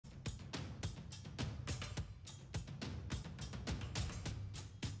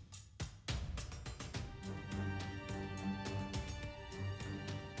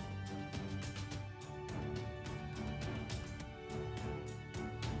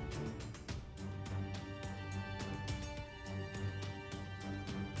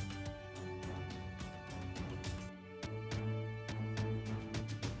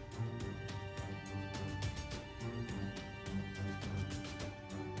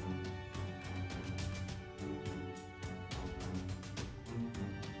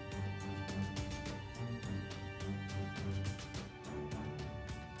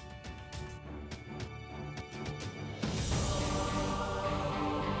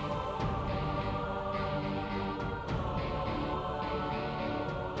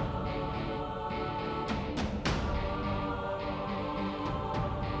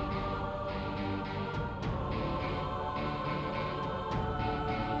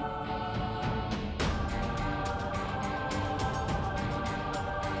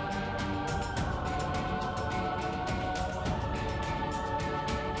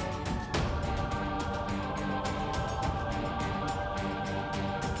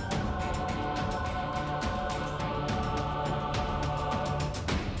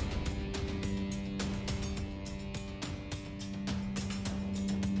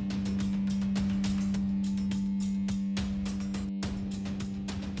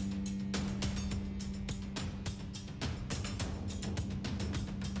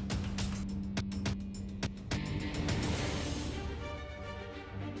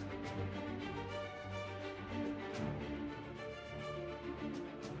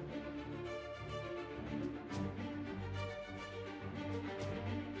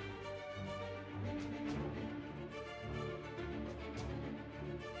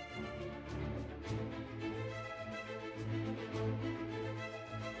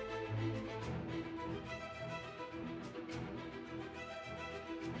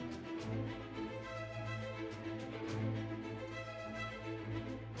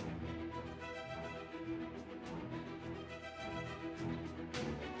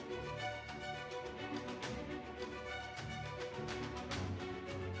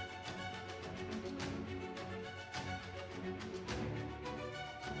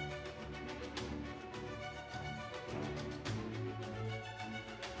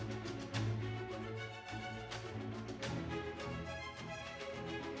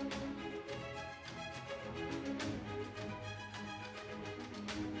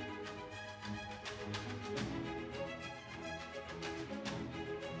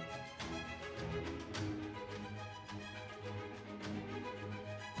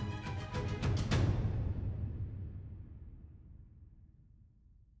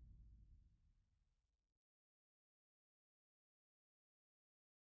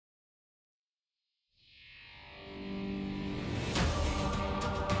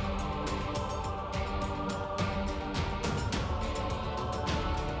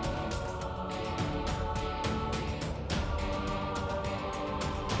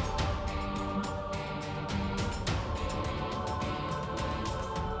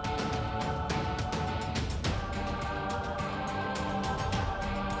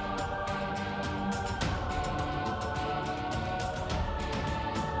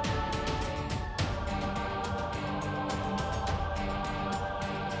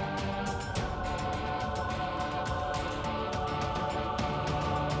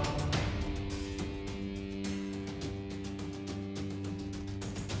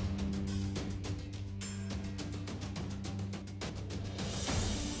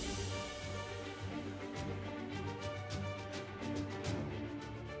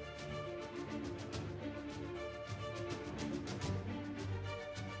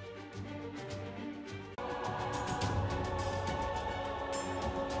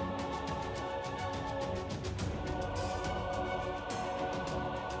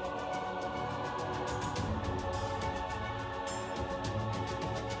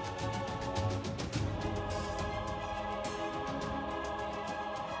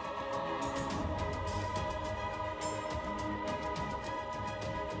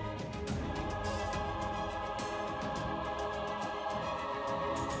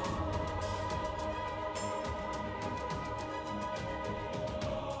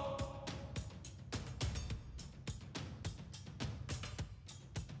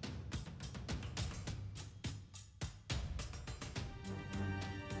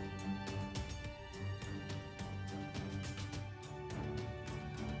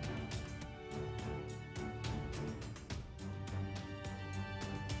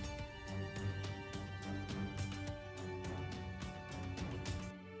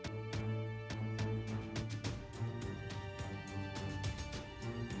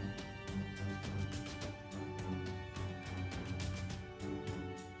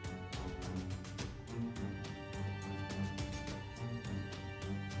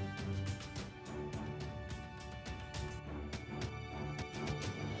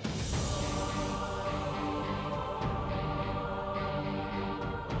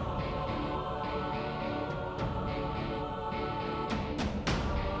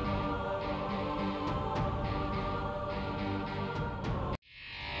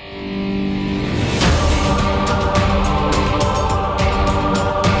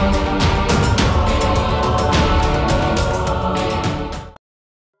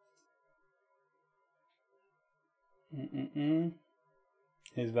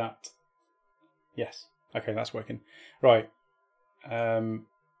Is that... Yes. Okay, that's working. Right. As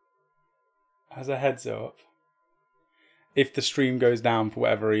a heads up, if the stream goes down for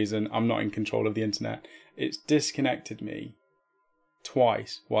whatever reason, I'm not in control of the internet. It's disconnected me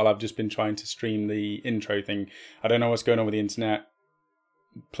twice while I've just been trying to stream the intro thing. I don't know what's going on with the internet.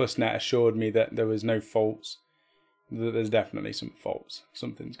 PlusNet assured me that there was no faults. There's definitely some faults.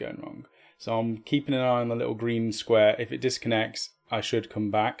 Something's going wrong. So I'm keeping an eye on the little green square. If it disconnects, I should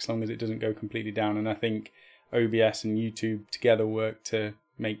come back as long as it doesn't go completely down. And I think OBS and YouTube together work to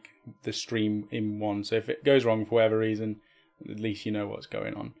make the stream in one. So if it goes wrong for whatever reason, at least you know what's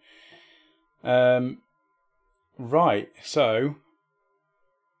going on. Right, so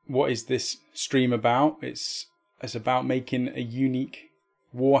what is this stream about? It's about making a unique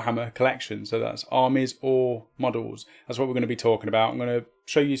Warhammer collection. So that's armies or models. That's what we're going to be talking about. I'm going to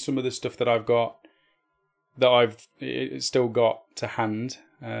show you some of the stuff that I've got, that I've still got to hand.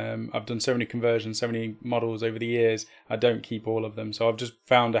 I've done so many conversions, so many models over the years. I don't keep all of them, so I've just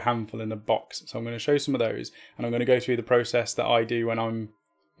found a handful in a box. So I'm going to show some of those, and I'm going to go through the process that I do when I'm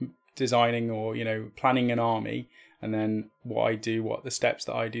designing or planning an army, and then what the steps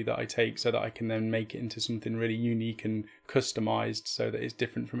that I do, that I take, so that I can then make it into something really unique and customized, so that it's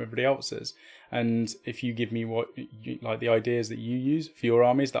different from everybody else's. And if you give me like the ideas that you use for your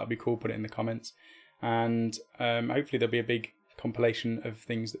armies, that'd be cool. Put it in the comments, and hopefully there'll be a big compilation of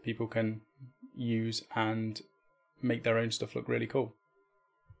things that people can use and make their own stuff look really cool.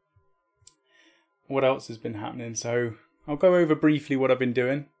 What else has been happening? So I'll go over briefly what I've been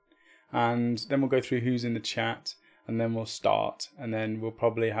doing, and then we'll go through who's in the chat, and then we'll start, and then we'll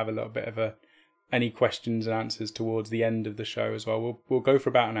probably have a little bit of any questions and answers towards the end of the show as well. We'll go for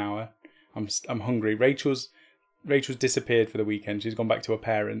about an hour. I'm hungry. Rachel's disappeared for the weekend. She's gone back to her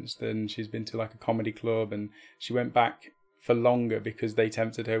parents, then she's been to like a comedy club, and she went back for longer because they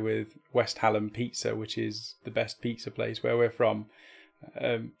tempted her with West Hallam Pizza, which is the best pizza place where we're from.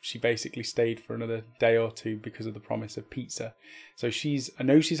 She basically stayed for another day or two because of the promise of pizza. So I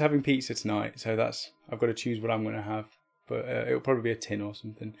know she's having pizza tonight, so I've got to choose what I'm going to have, but it'll probably be a tin or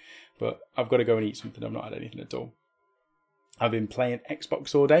something. But I've got to go and eat something. I've not had anything at all. I've been playing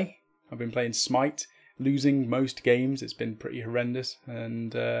Xbox all day. I've been playing Smite, losing most games. It's been pretty horrendous,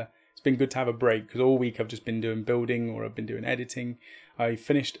 and it's been good to have a break, because all week I've just been doing building, or I've been doing editing. I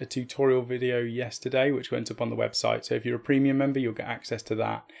finished a tutorial video yesterday which went up on the website, so if you're a premium member you'll get access to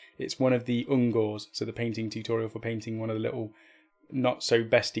that. It's one of the Ungors, so the painting tutorial for painting one of the little not so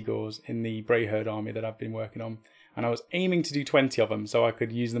bestigors in the Brayherd army that I've been working on, and I was aiming to do 20 of them so I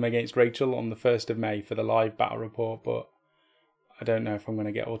could use them against Rachel on the 1st of May for the live battle report, but I don't know if I'm going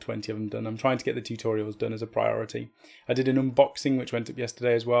to get all 20 of them done. I'm trying to get the tutorials done as a priority. I did an unboxing which went up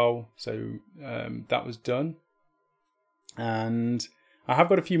yesterday as well, so that was done. And I have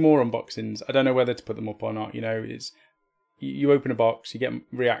got a few more unboxings. I don't know whether to put them up or not. It's you open a box, you get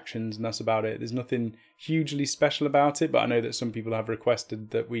reactions, and that's about it. There's nothing hugely special about it, but I know that some people have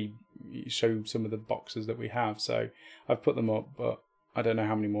requested that we show some of the boxes that we have, so I've put them up, but I don't know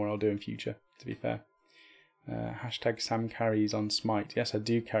how many more I'll do in future, to be fair. Hashtag Sam carries on Smite. Yes, I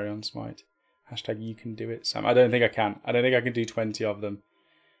do carry on Smite. Hashtag you can do it, Sam. I don't think I can. I don't think I can do 20 of them.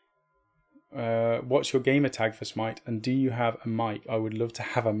 What's your gamer tag for Smite? And do you have a mic? I would love to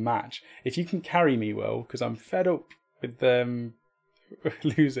have a match. If you can carry me, Will, because I'm fed up with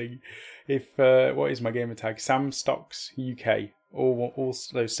losing. What is my gamer tag? Sam Stocks UK.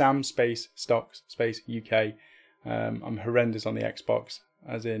 Also Sam space Stocks space UK. I'm horrendous on the Xbox,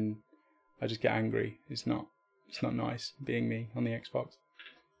 as in I just get angry. It's not nice being me on the Xbox.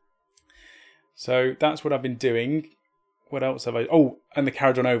 So that's what I've been doing. What else have I... Oh, and the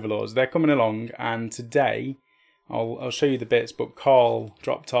Caradron Overlords. They're coming along, and today I'll show you the bits, but Carl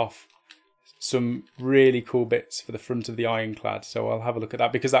dropped off some really cool bits for the front of the Ironclad, so I'll have a look at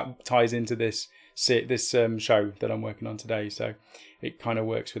that, because that ties into this show that I'm working on today, so it kind of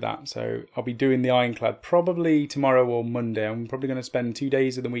works with that. So I'll be doing the Ironclad probably tomorrow or Monday. I'm probably going to spend 2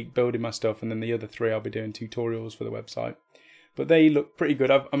 days of the week building my stuff, and then the other 3 I'll be doing tutorials for the website. But they look pretty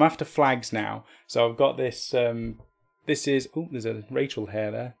good. I'm after flags now, so I've got this. This is... Oh, there's a Rachel hair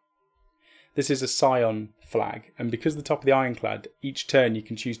there. This is a Scion flag, and because the top of the Ironclad, each turn you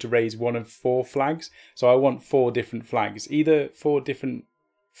can choose to raise one of 4 flags. So I want 4 different flags, either 4 different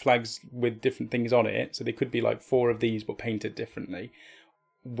flags with different things on it, so they could be like 4 of these but painted differently,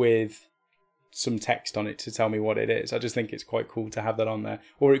 with some text on it to tell me what it is. I just think it's quite cool to have that on there.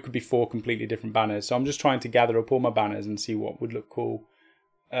 Or it could be 4 completely different banners. So I'm just trying to gather up all my banners and see what would look cool.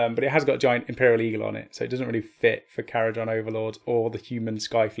 But it has got a giant Imperial Eagle on it, so it doesn't really fit for Caradron Overlords or the human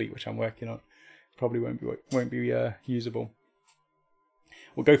Skyfleet, which I'm working on. Probably won't be usable.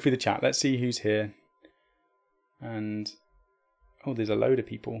 We'll go through the chat. Let's see who's here. And oh, there's a load of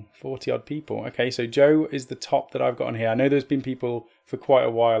people, 40 odd people. Okay, so Joe is the top that I've got on here. I know there's been people for quite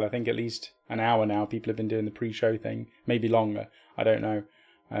a while. I think at least an hour now. People have been doing the pre-show thing, maybe longer. I don't know.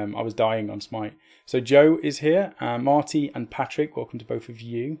 I was dying on Smite. So Joe is here. Marty and Patrick, welcome to both of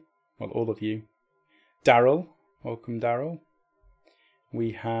you. Well, all of you. Daryl, welcome Daryl.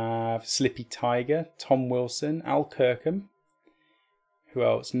 We have Slippy Tiger, Tom Wilson, Al Kirkham. Who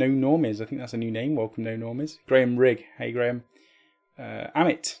else? No Normies. I think that's a new name. Welcome, No Normies. Graham Rigg. Hey, Graham.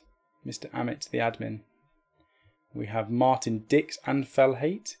 Amit. Mr. Amit, the admin. We have Martin Dix and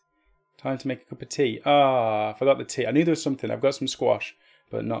Fellhate. Time to make a cup of tea. I forgot the tea. I knew there was something. I've got some squash,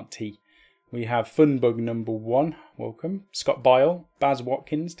 but not tea. We have Funbug number 1. Welcome. Scott Bile, Baz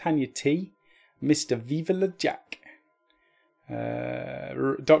Watkins, Tanya T, Mr. Viva La Jack.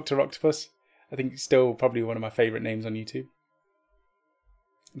 Dr. Octopus, I think still probably one of my favourite names on YouTube.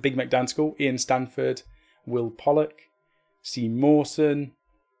 Big McDanskell, Ian Stanford, Will Pollock, C. Mawson,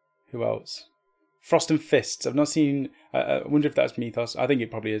 who else? Frost and Fists. I've not seen, I wonder if that's Mythos. I think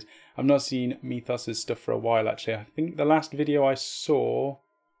it probably is. I've not seen Mythos' stuff for a while actually. I think the last video I saw,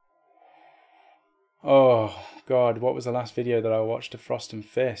 oh God, what was the last video that I watched of Frost and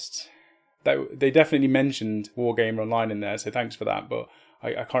Fists? They definitely mentioned Wargamer Online in there, so thanks for that, but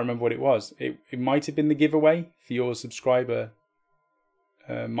I can't remember what it was. It might have been the giveaway for your subscriber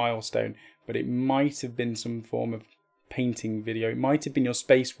milestone, but it might have been some form of painting video. It might have been your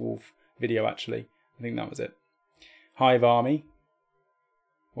Space Wolf video, actually. I think that was it. Hive Army.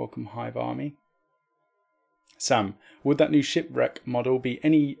 Welcome, Hive Army. Sam, would that new shipwreck model be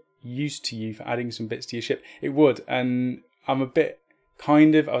any use to you for adding some bits to your ship? It would, and I'm a bit...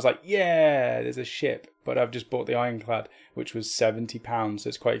 I was like, yeah, there's a ship, but I've just bought the Ironclad, which was £70, so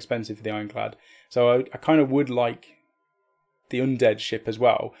it's quite expensive for the Ironclad. So I kind of would like the Undead ship as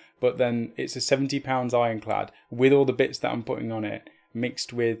well, but then it's a £70 Ironclad with all the bits that I'm putting on it,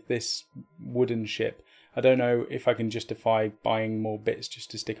 mixed with this wooden ship. I don't know if I can justify buying more bits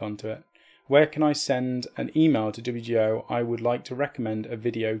just to stick onto it. Where can I send an email to WGO? I would like to recommend a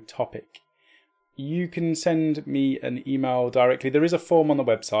video topic. You can send me an email directly. There is a form on the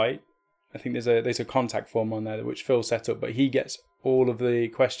website. I think there's a contact form on there which Phil set up, but he gets all of the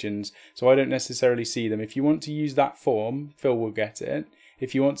questions, so I don't necessarily see them. If you want to use that form, Phil will get it.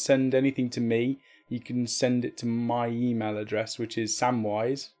 If you want to send anything to me, you can send it to my email address, which is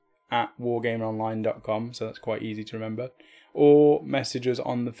samwise@wargameronline.com, so that's quite easy to remember. Or message us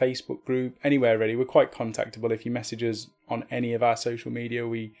on the Facebook group, anywhere really. We're quite contactable. If you message us on any of our social media,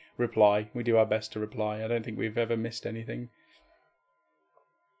 we reply. We do our best to reply. I don't think we've ever missed anything.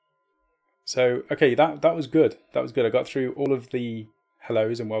 So, okay, that was good. That was good. I got through all of the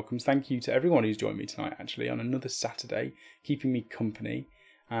hellos and welcomes. Thank you to everyone who's joined me tonight, actually, on another Saturday, keeping me company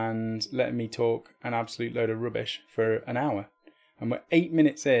and letting me talk an absolute load of rubbish for an hour. And we're 8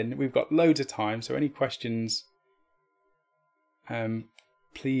 minutes in. We've got loads of time, so any questions...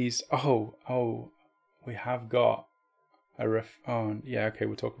 please. We have got a yeah, okay,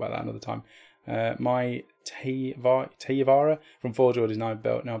 we'll talk about that another time. My Teyavara from Forge World is now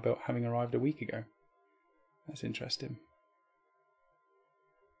built, having arrived a week ago. That's interesting.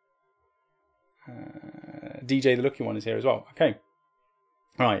 DJ the Lucky One is here as well. Okay,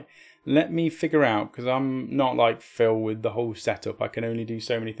 right. Let me figure out, because I'm not like Phil with the whole setup. I can only do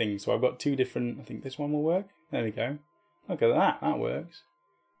so many things. So I've got two different. I think this one will work. There we go. Look at that. That works.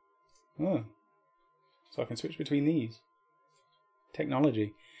 Oh. So I can switch between these.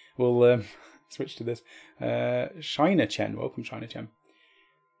 Technology. We'll switch to this. Shiner Chen. Welcome, Shiner Chen.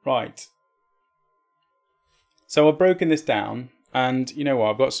 Right. So I've broken this down. And you know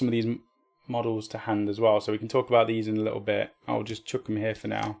what? I've got some of these models to hand as well. So we can talk about these in a little bit. I'll just chuck them here for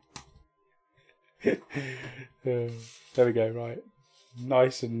now. There we go. Right.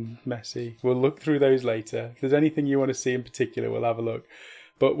 Nice and messy. We'll look through those later. If there's anything you want to see in particular, we'll have a look.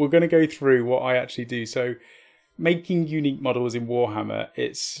 But we're going to go through what I actually do. So making unique models in Warhammer,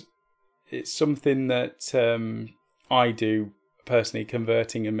 it's something that I do personally.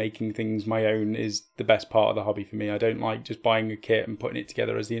 Converting and making things my own is the best part of the hobby for me. I don't like just buying a kit and putting it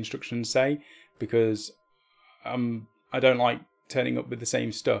together as the instructions say, because I don't like turning up with the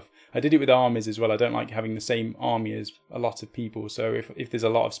same stuff. I did it with armies as well. I don't like having the same army as a lot of people. So if there's a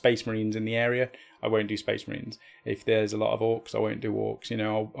lot of Space Marines in the area, I won't do Space Marines. If there's a lot of Orcs, I won't do Orcs. You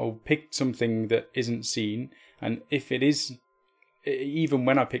know, I'll pick something that isn't seen. And if it is, even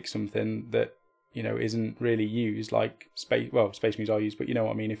when I pick something that, you know, isn't really used, like Space Marines are used, but you know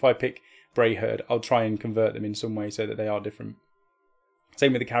what I mean. If I pick Grey Herd, I'll try and convert them in some way so that they are different.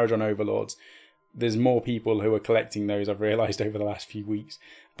 Same with the Karajan Overlords. there's more people who are collecting those, I've realised over the last few weeks,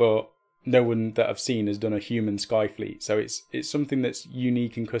 but no one that I've seen has done a human Skyfleet. So it's something that's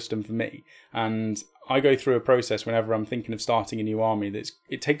unique and custom for me. And I go through a process whenever I'm thinking of starting a new army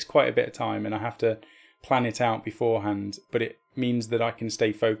it takes quite a bit of time, and I have to plan it out beforehand, but it means that I can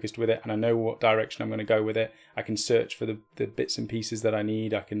stay focused with it and I know what direction I'm going to go with it. I can search for the bits and pieces that I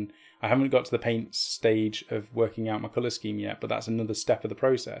need. I haven't got to the paint stage of working out my colour scheme yet, but that's another step of the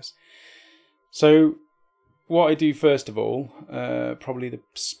process. So what I do first of all, probably the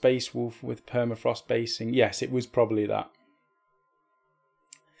Space Wolf with permafrost basing. Yes, it was probably that.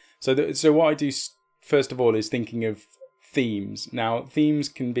 So what I do first of all is thinking of themes. Now, themes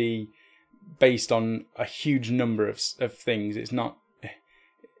can be based on a huge number of things. It's not...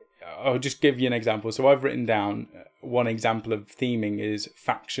 I'll just give you an example. So I've written down one example of theming is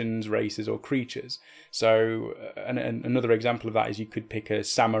factions, races, or creatures. So and another example of that is you could pick a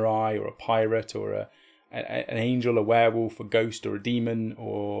samurai or a pirate or an angel, a werewolf, a ghost, or a demon,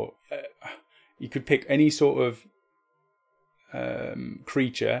 or you could pick any sort of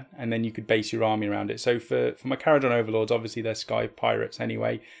creature, and then you could base your army around it. So for my Caradron Overlords, obviously they're sky pirates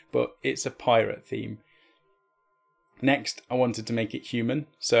anyway, but it's a pirate theme. Next, I wanted to make it human,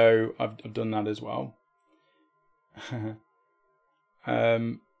 so I've done that as well.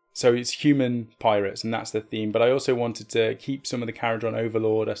 So it's human pirates, and that's the theme. But I also wanted to keep some of the Caradron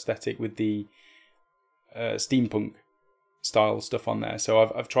Overlord aesthetic with the steampunk style stuff on there.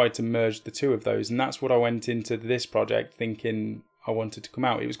 So I've tried to merge the two of those, and that's what I went into this project thinking I wanted to come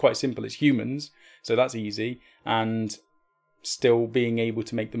out. It was quite simple. It's humans, so that's easy, and still being able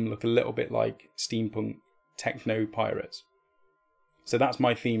to make them look a little bit like steampunk techno pirates. So that's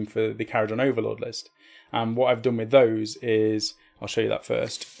my theme for the Caradron Overlord list. And what I've done with those is, I'll show you that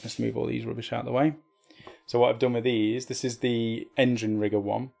first. Let's move all these rubbish out of the way. So what I've done with these, this is the engine rigger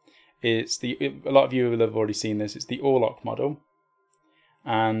one. A lot of you will have already seen this. It's the Orlok model,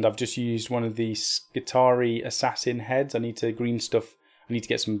 and I've just used one of the Skitarii assassin heads. I need to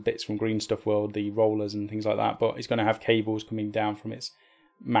get some bits from Green Stuff World, the rollers and things like that. But it's going to have cables coming down from its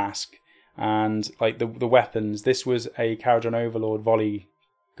mask, and like the weapons. This was a Caradron Overlord volley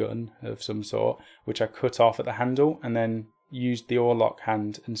gun of some sort, which I cut off at the handle and then used the Orlok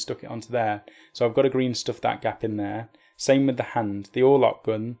hand and stuck it onto there. So I've got to green stuff that gap in there. Same with the hand. The Orlok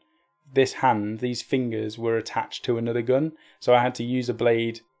gun. This hand, these fingers were attached to another gun, so I had to use a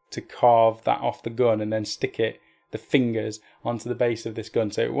blade to carve that off the gun and then stick the fingers onto the base of this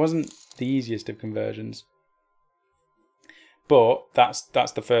gun. So it wasn't the easiest of conversions, but that's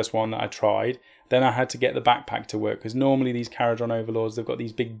the first one that I tried. Then I had to get the backpack to work, because normally these Caradron Overlords, they've got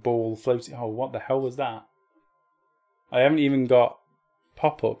these big ball floating... Oh, what the hell was that? I haven't even got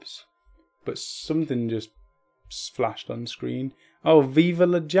pop-ups, but something just flashed on screen. Oh, Viva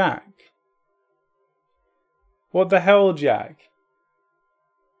la Jack. What the hell, Jack?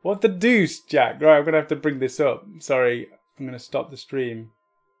 What the deuce, Jack? Right, I'm going to have to bring this up. Sorry, I'm going to stop the stream.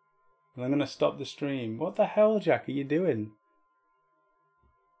 What the hell, Jack, are you doing?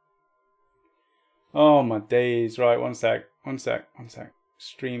 Oh, my days. Right, one sec.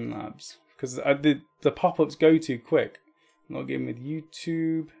 Streamlabs. Because the pop-ups go too quick. Log in with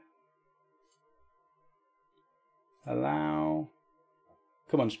YouTube. Allow.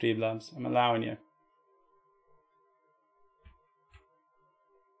 Come on, Streamlabs. I'm allowing you.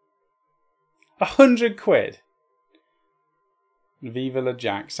 100 quid. Viva la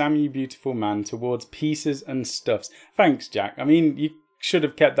Jack. Sam, you beautiful man, towards pieces and stuffs. Thanks, Jack. I mean, you should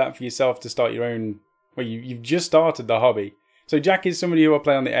have kept that for yourself to start your own... Well, you've just started the hobby. So Jack is somebody who I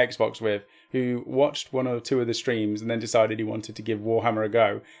play on the Xbox with, who watched one or two of the streams and then decided he wanted to give Warhammer a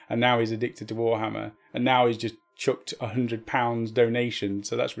go. And now he's addicted to Warhammer. And now he's just chucked £100 donation.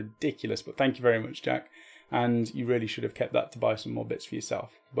 So that's ridiculous. But thank you very much, Jack. And you really should have kept that to buy some more bits for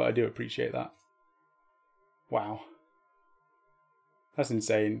yourself. But I do appreciate that. Wow. That's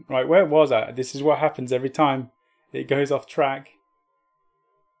insane. Right, where was I? This is what happens every time it goes off track.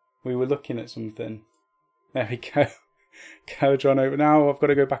 We were looking at something. There we go. Caradron over. Now I've got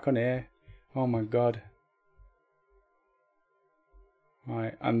to go back on here. Oh my god.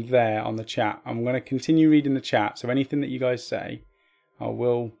 Right, I'm there on the chat. I'm going to continue reading the chat. So anything that you guys say, I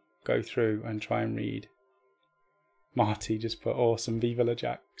will go through and try and read. Marty just put awesome. Viva la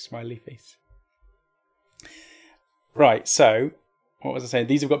Jack. Smiley face. Right, so, what was I saying?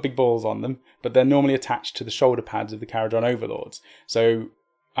 These have got big balls on them, but they're normally attached to the shoulder pads of the Caradron Overlords. So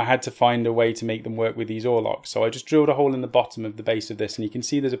I had to find a way to make them work with these Orloks. So I just drilled a hole in the bottom of the base of this, and you can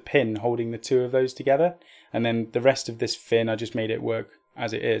see there's a pin holding the two of those together. And then the rest of this fin, I just made it work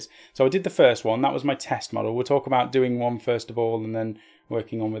as it is. So I did the first one. That was my test model. We'll talk about doing one first of all and then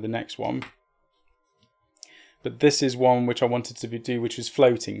working on with the next one. But this is one which I wanted to do, which was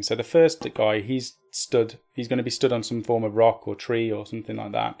floating. So the first guy, he's going to be stood on some form of rock or tree or something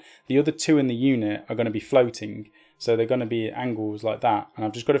like that. The other two in the unit are going to be floating. So they're going to be at angles like that. And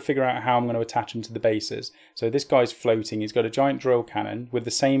I've just got to figure out how I'm going to attach them to the bases. So this guy's floating. He's got a giant drill cannon with the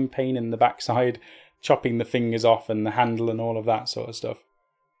same pain in the backside, chopping the fingers off and the handle and all of that sort of stuff.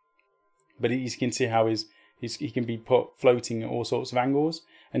 But you can see how he can be put floating at all sorts of angles.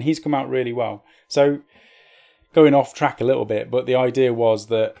 And he's come out really well. So going off track a little bit, but the idea was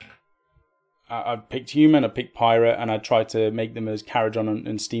that I picked human, I picked pirate, and I tried to make them as Karajan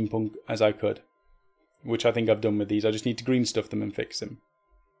and steampunk as I could, which I think I've done with these. I just need to green stuff them and fix them.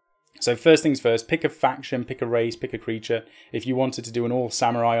 So first things first, pick a faction, pick a race, pick a creature. If you wanted to do an all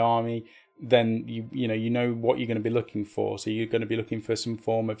samurai army, then you know what you're going to be looking for. So you're going to be looking for some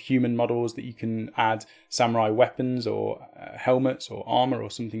form of human models that you can add samurai weapons or helmets or armor or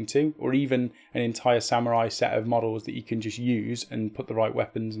something to, or even an entire samurai set of models that you can just use and put the right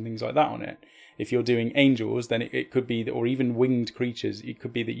weapons and things like that on it. If you're doing angels, then it could be, or even winged creatures, it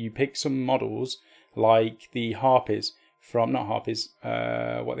could be that you pick some models like the harpies from, not harpies,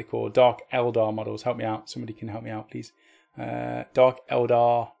 what they call Dark Eldar models. Help me out. Somebody can help me out, please. Dark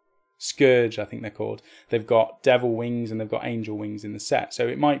Eldar Scourge, I think they're called. They've got devil wings and they've got angel wings in the set. So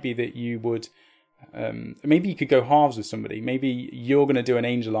it might be that you would, maybe you could go halves with somebody. Maybe you're going to do an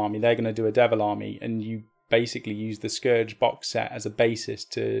angel army, they're going to do a devil army, and you basically use the Scourge box set as a basis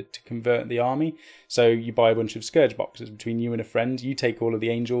to convert the army. So you buy a bunch of Scourge boxes between you and a friend. You take all of the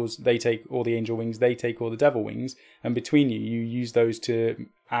angels, they take all the angel wings, they take all the devil wings, and between you use those to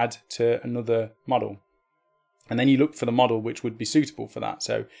add to another model. And then you look for the model which would be suitable for that.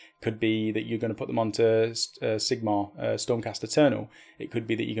 So it could be that you're going to put them onto Sigmar, Stormcast Eternal. It could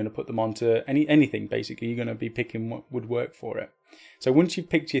be that you're going to put them onto anything, basically. You're going to be picking what would work for it. So once you've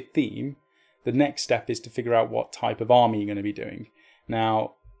picked your theme, the next step is to figure out what type of army you're going to be doing.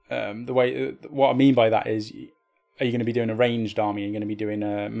 Now, what I mean by that is, are you going to be doing a ranged army? Are you going to be doing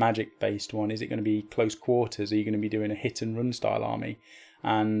a magic-based one? Is it going to be close quarters? Are you going to be doing a hit-and-run style army?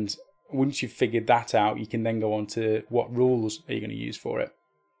 And once you've figured that out, you can then go on to what rules are you going to use for it.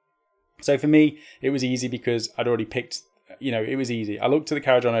 So for me, it was easy because I'd already picked, it was easy. I looked to the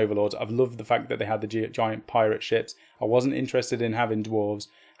Karajan Overlords. I've loved the fact that they had the giant pirate ships. I wasn't interested in having dwarves.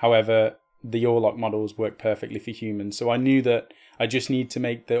 However, the Orlok models work perfectly for humans. So I knew that I just need to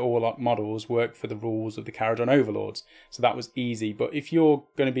make the Orlok models work for the rules of the Karajan Overlords. So that was easy. But if you're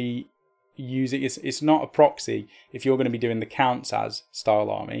going to be using, it's not a proxy. If you're going to be doing the Counts as style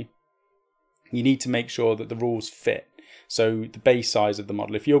army, you need to make sure that the rules fit. So the base size of the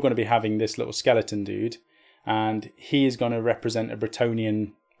model, if you're going to be having this little skeleton dude, and he is going to represent a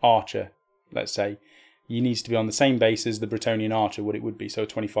Bretonnian archer, let's say, he needs to be on the same base as the Bretonnian archer, what it would be, so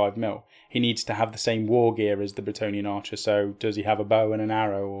 25mm. He needs to have the same war gear as the Bretonnian archer, so does he have a bow and an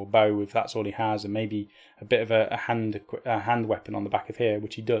arrow, or bow if that's all he has, and maybe a bit of a hand weapon on the back of here,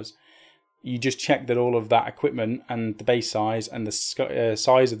 which he does. You just check that all of that equipment and the base size and the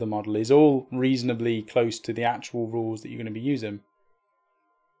size of the model is all reasonably close to the actual rules that you're going to be using.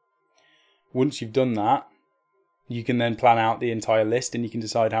 Once you've done that, you can then plan out the entire list and you can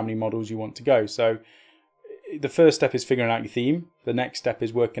decide how many models you want to go. So the first step is figuring out your theme. The next step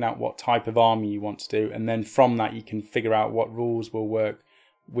is working out what type of army you want to do. And then from that, you can figure out what rules will work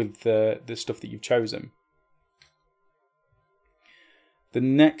with the stuff that you've chosen. The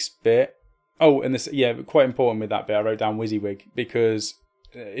next bit, and this, quite important with that bit, I wrote down WYSIWYG, because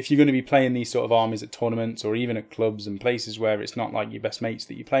if you're going to be playing these sort of armies at tournaments or even at clubs and places where it's not like your best mates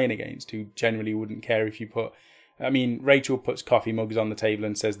that you're playing against, who generally wouldn't care if you put, Rachel puts coffee mugs on the table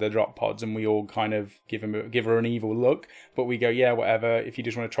and says they're drop pods, and we all kind of give her an evil look, but we go, yeah, whatever, if you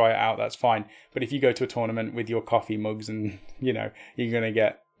just want to try it out, that's fine. But if you go to a tournament with your coffee mugs and, you're going to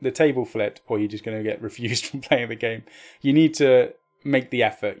get the table flipped, or you're just going to get refused from playing the game, you need to make the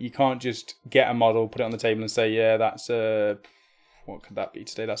effort. You can't just get a model, put it on the table and say, yeah, that's what could that be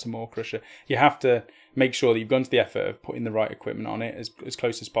today? That's a Maw Crusher. You have to make sure that you've gone to the effort of putting the right equipment on it as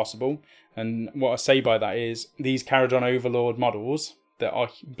close as possible. And what I say by that is these Karajan Overlord models that are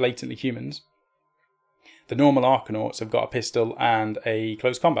blatantly humans, the normal Arcanauts have got a pistol and a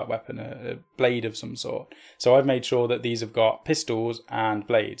close combat weapon, a blade of some sort. So I've made sure that these have got pistols and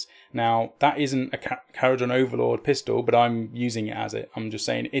blades. Now, that isn't a Karajan Overlord pistol, but I'm using it as it. I'm just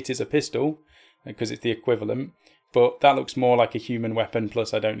saying it is a pistol because it's the equivalent. But that looks more like a human weapon,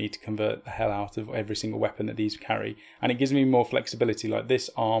 plus I don't need to convert the hell out of every single weapon that these carry. And it gives me more flexibility. Like this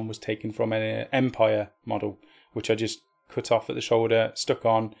arm was taken from an Empire model, which I just cut off at the shoulder, stuck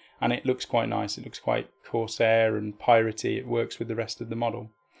on, and it looks quite nice. It looks quite Corsair and piratey. It works with the rest of the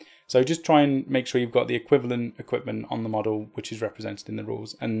model. So just try and make sure you've got the equivalent equipment on the model which is represented in the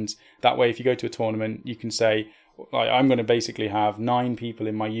rules, and that way if you go to a tournament you can say, like, I'm going to basically have 9 people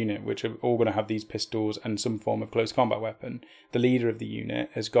in my unit which are all going to have these pistols and some form of close combat weapon. The leader of the unit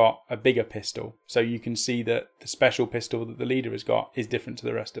has got a bigger pistol, so you can see that the special pistol that the leader has got is different to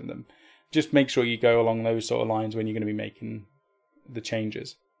the rest of them. Just make sure you go along those sort of lines when you're going to be making the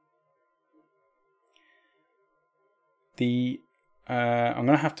changes. I'm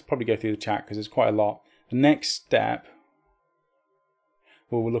going to have to probably go through the chat because there's quite a lot. The next step,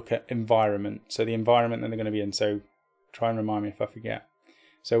 we'll look at environment. So the environment that they're going to be in. So try and remind me if I forget.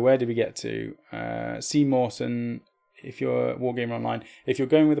 So where did we get to? C. Mawson, if you're Wargamer Online, if you're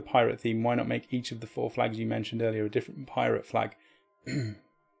going with a pirate theme, why not make each of the 4 flags you mentioned earlier a different pirate flag?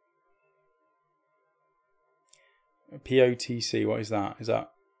 POTC, what is that? Is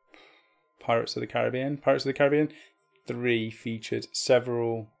that Pirates of the Caribbean? Pirates of the Caribbean 3 featured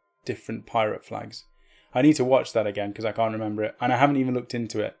several different pirate flags. I need to watch that again because I can't remember it, and I haven't even looked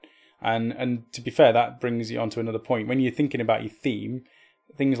into it. And to be fair, that brings you on to another point. When you're thinking about your theme,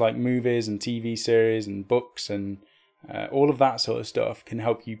 things like movies and TV series and books and all of that sort of stuff can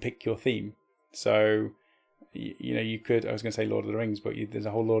help you pick your theme. So, you know, you could, I was going to say Lord of the Rings, but there's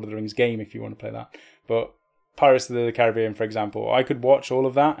a whole Lord of the Rings game if you want to play that. But Pirates of the Caribbean, for example, I could watch all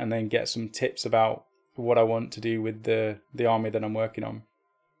of that and then get some tips about what I want to do with the army that I'm working on.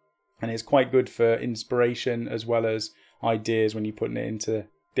 And it's quite good for inspiration as well as ideas when you're putting it into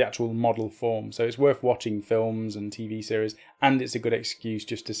the actual model form. So it's worth watching films and TV series, and it's a good excuse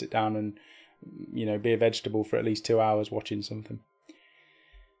just to sit down and, you know, be a vegetable for at least 2 hours watching something.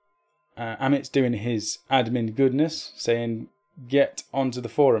 Amit's doing his admin goodness, saying get onto the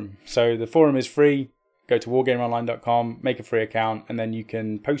forum. So the forum is free. Go to wargameronline.com, make a free account, and then you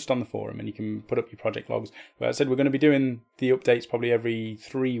can post on the forum and you can put up your project logs. But I said we're going to be doing the updates probably every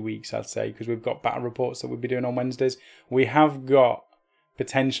 3 weeks, I'd say, because we've got battle reports that we'll be doing on Wednesdays. We have got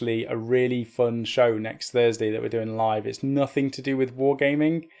potentially a really fun show next Thursday that we're doing live. It's nothing to do with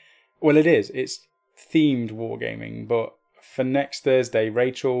wargaming. Well, it is. It's themed wargaming. But for next Thursday,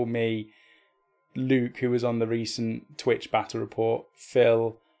 Rachel, me, Luke, who was on the recent Twitch battle report,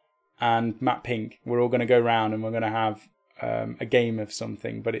 Phil, and Matt Pink, we're all going to go around and we're going to have a game of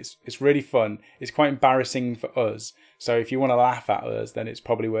something, but it's really fun. It's quite embarrassing for us, so if you want to laugh at us, then it's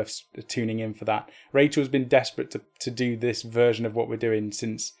probably worth tuning in for that. Rachel's been desperate to do this version of what we're doing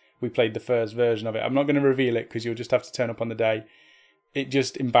since we played the first version of it. I'm not going to reveal it because you'll just have to turn up on the day. It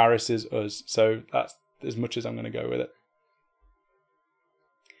just embarrasses us, so that's as much as I'm going to go with it.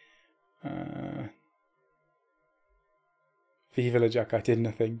 Viva la Jack, I did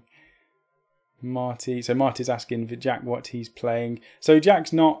nothing. Marty's asking for Jack what he's playing. So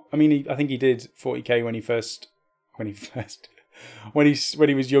Jack's not, I mean, I think he did 40k when he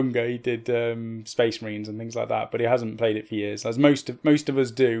was younger. He did Space Marines and things like that, but he hasn't played it for years, as most of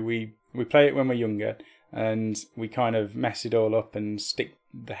us do. We play it when we're younger, and we kind of mess it all up and stick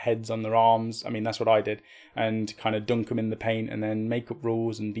the heads on their arms. I mean, that's what I did, and kind of dunk them in the paint and then make up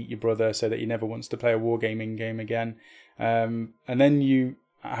rules and beat your brother so that he never wants to play a wargaming game again. And then you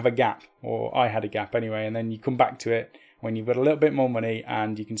have a gap, or I had a gap anyway, and then you come back to it when you've got a little bit more money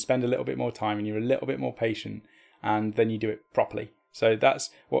and you can spend a little bit more time and you're a little bit more patient, and then you do it properly. So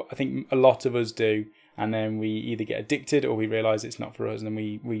that's what I think a lot of us do, and then we either get addicted or we realise it's not for us, and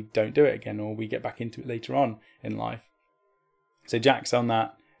then we don't do it again, or we get back into it later on in life. So Jack's on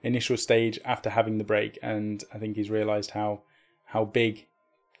that initial stage after having the break, and I think he's realised how big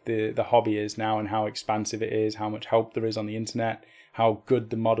the hobby is now and how expansive it is, how much help there is on the internet, how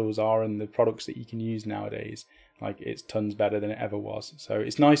good the models are and the products that you can use nowadays. Like, it's tons better than it ever was. So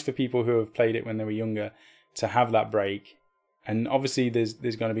it's nice for people who have played it when they were younger to have that break. And obviously there's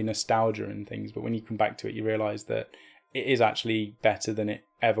going to be nostalgia and things, but when you come back to it, you realise that it is actually better than it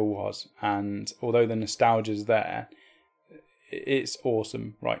ever was. And although the nostalgia's there, it's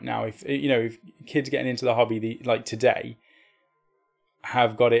awesome right now. If kids getting into the hobby like today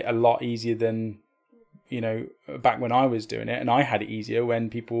have got it a lot easier than, back when I was doing it, and I had it easier when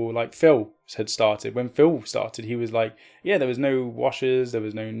people like Phil had started. When Phil started, he was like, yeah, there was no washers, there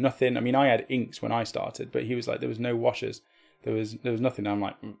was no nothing. I mean, I had inks when I started, but he was like, there was no washers, there was nothing. I'm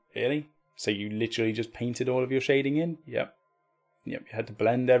like, really? So you literally just painted all of your shading in? Yep. You had to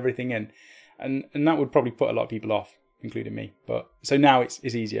blend everything in, and that would probably put a lot of people off, including me. But so now it's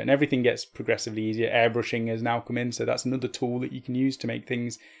easier, and everything gets progressively easier. Airbrushing has now come in, so that's another tool that you can use to make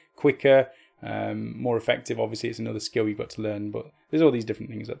things quicker, more effective. Obviously, it's another skill you've got to learn, but there's all these different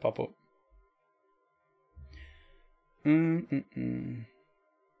things that pop up.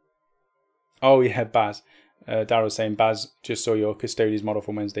 Oh yeah, Baz. Daryl's saying, Baz, just saw your Custodians model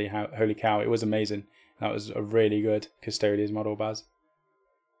from Wednesday. Holy cow, it was amazing. That was a really good Custodians model, Baz.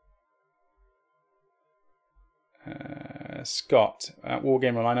 Scott, at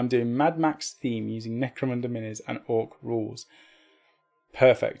Wargamer Online, I'm doing Mad Max theme using Necromunda minis and Orc rules.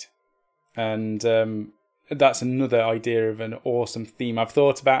 Perfect. And that's another idea of an awesome theme. I've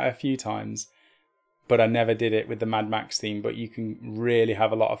thought about it a few times, but I never did it with the Mad Max theme. But you can really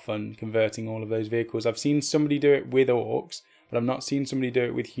have a lot of fun converting all of those vehicles. I've seen somebody do it with orcs, but I've not seen somebody do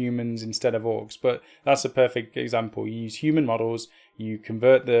it with humans instead of orcs. But that's a perfect example. You use human models, you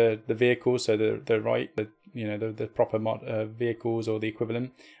convert the vehicles, so the proper vehicles or the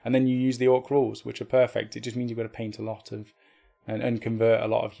equivalent, and then you use the orc rules, which are perfect. It just means you've got to paint a lot of and convert a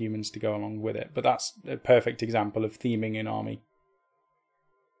lot of humans to go along with it. But that's a perfect example of theming an army.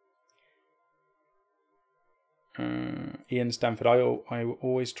 Ian Stanford, I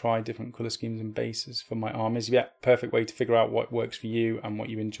always try different colour schemes and bases for my armies. Yeah, perfect way to figure out what works for you and what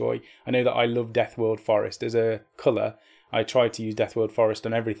you enjoy. I know that I love Deathworld Forest as a colour. I tried to use Deathworld Forest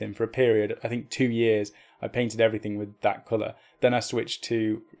on everything for a period, I think 2 years. I painted everything with that colour. Then I switched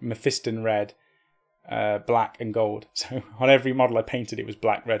to Mephiston Red, black and gold. So on every model I painted it was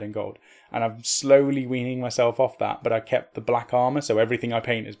black, red and gold. And I'm slowly weaning myself off that, but I kept the black armour, so everything I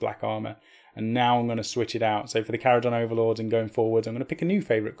paint is black armour. And now I'm going to switch it out. So for the Caradon Overlords and going forwards, I'm going to pick a new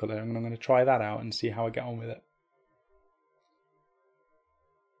favourite colour and I'm going to try that out and see how I get on with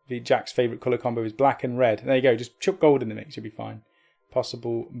it. Jack's favourite colour combo is black and red. There you go, just chuck gold in the mix, you'll be fine.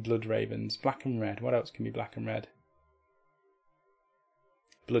 Possible Blood Ravens. Black and red. What else can be black and red?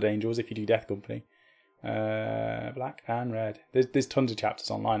 Blood Angels if you do Death Company. Black and red. There's tons of chapters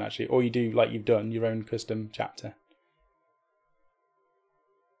online actually. Or you do, like you've done, your own custom chapter.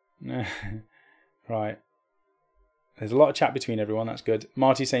 Right. There's a lot of chat between everyone, that's good.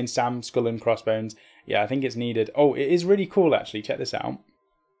 Marty's saying Sam, skull and crossbones. Yeah, I think it's needed. Oh, it is really cool actually, check this out.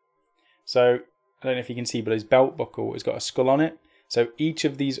 So, I don't know if you can see, but his belt buckle has got a skull on it. So each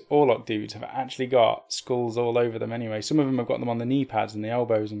of these Orlok dudes have actually got skulls all over them anyway. Some of them have got them on the knee pads and the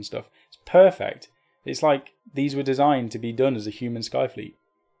elbows and stuff. It's perfect. It's like these were designed to be done as a human Skyfleet.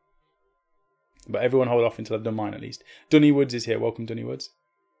 But everyone hold off until I've done mine at least. Dunny Woods is here. Welcome, Dunny Woods.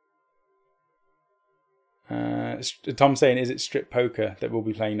 Tom's saying, is it strip poker that we'll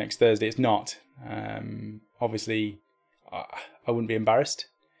be playing next Thursday? It's not. Obviously, I wouldn't be embarrassed.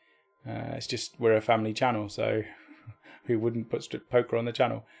 It's just we're a family channel, so we wouldn't put strip poker on the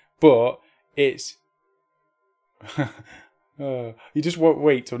channel. But it's... you just won't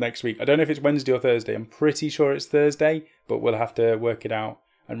wait till next week. I don't know if it's Wednesday or Thursday. I'm pretty sure it's Thursday, but we'll have to work it out.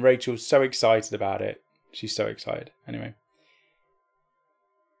 And Rachel's so excited about it. She's so excited. Anyway.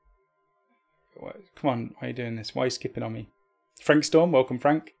 Come on, why are you doing this? Why are you skipping on me? Frank Storm, welcome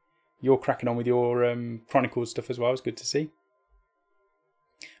Frank. You're cracking on with your Chronicles stuff as well. It's good to see.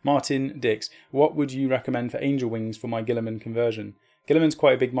 Martin Dix, what would you recommend for Angel Wings for my Guilliman conversion? Guilliman's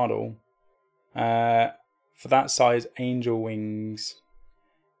quite a big model. For that size, Angel Wings...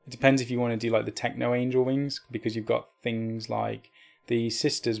 It depends if you want to do like the Techno Angel Wings, because you've got things like the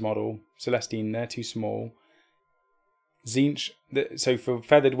Sisters model, Celestine, they're too small. Zinch, so for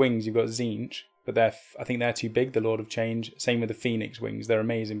feathered wings you've got Zinch, but I think they're too big, the Lord of Change. Same with the Phoenix wings, they're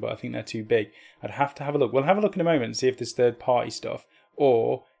amazing, but I think they're too big. I'd have to have a look. We'll have a look in a moment and see if there's third party stuff,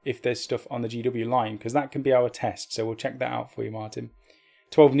 or if there's stuff on the GW line, because that can be our test, so we'll check that out for you, Martin.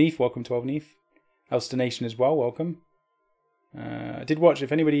 12 Neef, welcome 12 Neef. Elster Nation as well, welcome. I did watch,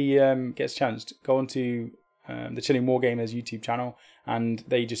 if anybody gets a chance, go on to the Chilling Wargamers YouTube channel, and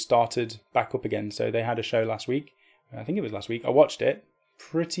they just started back up again, so they had a show last week. I think it was last week. I watched it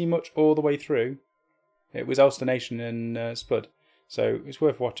pretty much all the way through. It was Ulster Nation and Spud. So it's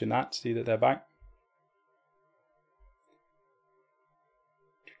worth watching that to see that they're back.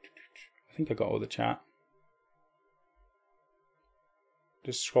 I think I got all the chat.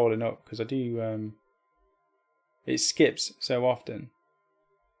 Just scrolling up because I do... it skips so often.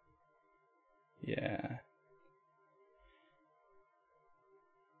 Yeah.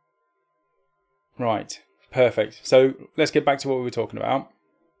 Right. Perfect. So let's get back to what we were talking about.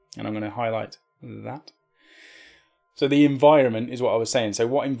 And I'm going to highlight that. So the environment is what I was saying. So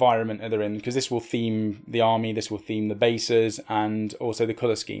what environment are they in? Because this will theme the army, this will theme the bases, and also the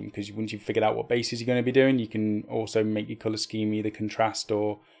colour scheme. Because once you've figured out what bases you're going to be doing, you can also make your colour scheme either contrast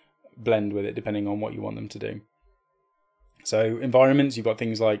or blend with it, depending on what you want them to do. So environments, you've got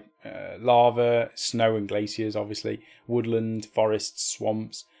things like lava, snow and glaciers, obviously, woodland, forests,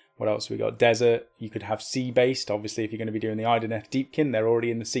 swamps. What else have we got? Desert. You could have sea-based. Obviously, if you're going to be doing the Ideneth Deepkin, they're already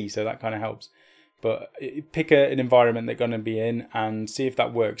in the sea, so that kind of helps. But pick an environment they're going to be in and see if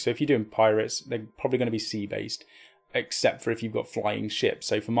that works. So if you're doing pirates, they're probably going to be sea-based, except for if you've got flying ships.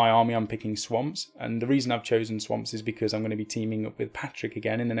 So for my army, I'm picking swamps. And the reason I've chosen swamps is because I'm going to be teaming up with Patrick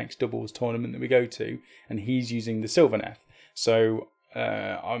again in the next doubles tournament that we go to. And he's using the Sylvaneth. So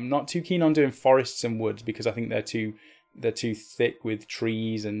I'm not too keen on doing forests and woods because I think they're too thick with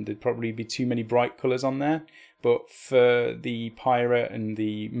trees and there'd probably be too many bright colours on there. But for the pirate and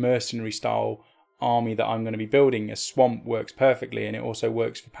the mercenary style army that I'm going to be building, a swamp works perfectly, and it also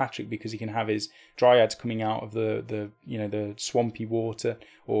works for Patrick because he can have his dryads coming out of the swampy water,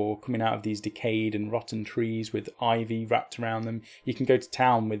 or coming out of these decayed and rotten trees with ivy wrapped around them. You can go to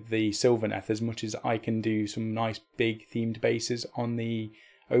town with the Sylvaneth as much as I can do some nice big themed bases on the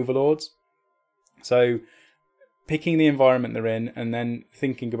overlords. So picking the environment they're in and then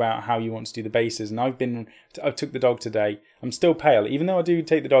thinking about how you want to do the bases. And I've took the dog today. I'm still pale. Even though I do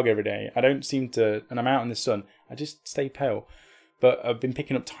take the dog every day, I don't seem to, and I'm out in the sun, I just stay pale. But I've been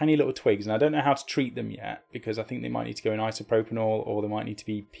picking up tiny little twigs and I don't know how to treat them yet because I think they might need to go in isopropanol or they might need to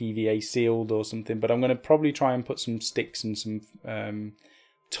be PVA sealed or something. But I'm going to probably try and put some sticks and some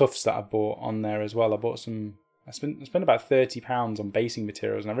tufts that I bought on there as well. I spent about £30 on basing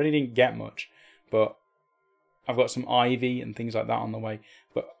materials and I really didn't get much. But I've got some ivy and things like that on the way,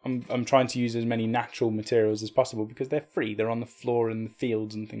 but I'm trying to use as many natural materials as possible because they're free. They're on the floor in the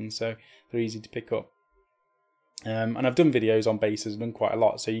fields and things, so they're easy to pick up. And I've done videos on bases, I've done quite a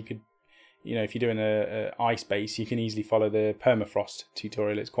lot. So you could, if you're doing a ice base, you can easily follow the permafrost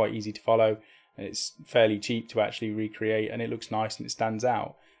tutorial. It's quite easy to follow. And it's fairly cheap to actually recreate, and it looks nice and it stands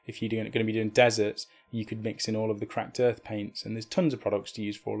out. If you're going to be doing deserts, you could mix in all of the cracked earth paints, and there's tons of products to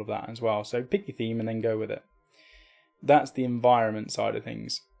use for all of that as well. So pick your theme and then go with it. That's the environment side of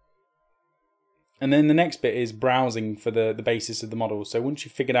things. And then the next bit is browsing for the basis of the model. So once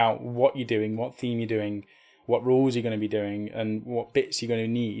you've figured out what you're doing, what theme you're doing, what rules you're going to be doing, and what bits you're going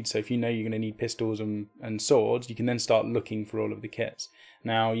to need. So if you know you're going to need pistols and swords, you can then start looking for all of the kits.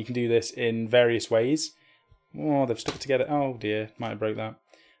 Now you can do this in various ways. Oh, they've stuck together. Oh dear, might have broke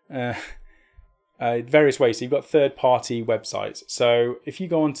that. Various ways. So you've got third-party websites. So if you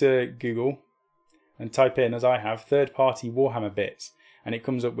go onto Google and type in, as I have, third-party Warhammer bits, and it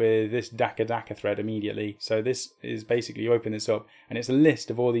comes up with this Daka thread immediately. So this is basically, you open this up, and it's a list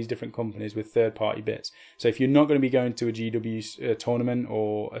of all these different companies with third-party bits. So if you're not going to be going to a GW tournament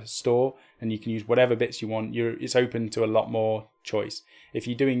or a store, and you can use whatever bits you want, it's open to a lot more choice. If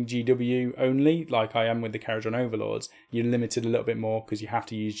you're doing GW only, like I am with the Carriage on Overlords, you're limited a little bit more because you have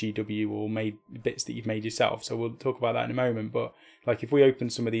to use GW or made bits that you've made yourself. So we'll talk about that in a moment. But like if we open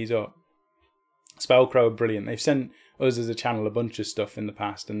some of these up, Spellcrow are brilliant. They've sent us as a channel a bunch of stuff in the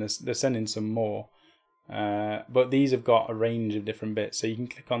past, and they're sending some more. But these have got a range of different bits, so you can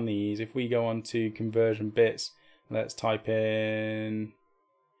click on these. If we go on to conversion bits, let's type in,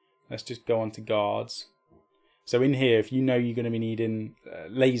 let's just go on to guards. So in here, if you know you're going to be needing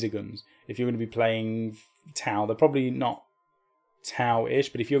laser guns, if you're going to be playing Tau, they're probably not Tau-ish,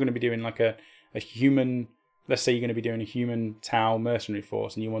 but if you're going to be doing like a human, let's say you're going to be doing a human Tau mercenary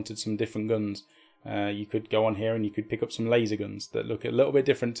force and you wanted some different guns, you could go on here and you could pick up some laser guns that look a little bit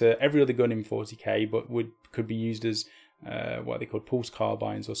different to every other gun in 40k, but could be used as what they call pulse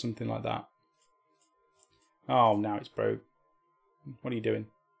carbines or something like that. Oh, now it's broke. What are you doing?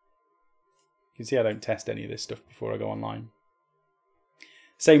 You can see I don't test any of this stuff before I go online.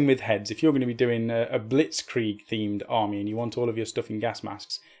 Same with heads. If you're going to be doing a Blitzkrieg themed army and you want all of your stuff in gas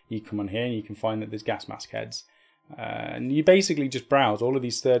masks, you come on here and you can find that there's gas mask heads. And you basically just browse all of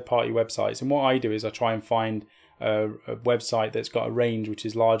these third-party websites. And what I do is I try and find a website that's got a range which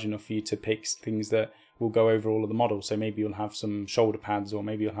is large enough for you to pick things that will go over all of the models. So maybe you'll have some shoulder pads, or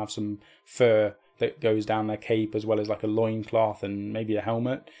maybe you'll have some fur that goes down their cape, as well as like a loincloth and maybe a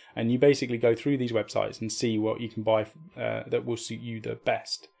helmet. And you basically go through these websites and see what you can buy that will suit you the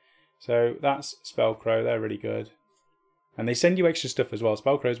best. So that's Spellcrow. They're really good. And they send you extra stuff as well.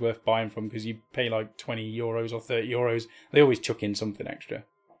 Spellcrow's worth buying from because you pay like €20 or €30. They always chuck in something extra.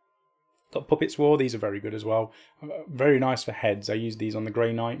 Got Puppets War. These are very good as well. Very nice for heads. I use these on the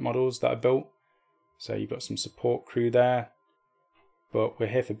Grey Knight models that I built. So you've got some support crew there. But we're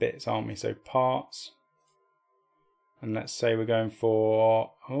here for bits, aren't we? So parts. And let's say we're going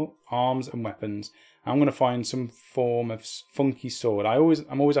for arms and weapons. I'm going to find some form of funky sword.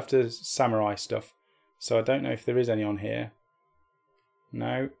 I'm always after samurai stuff. So I don't know if there is any on here.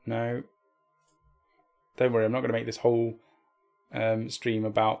 No. Don't worry, I'm not going to make this whole stream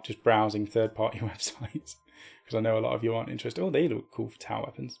about just browsing third-party websites. Because I know a lot of you aren't interested. Oh, they look cool for tower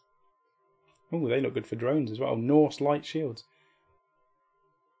weapons. Oh, they look good for drones as well. Norse light shields.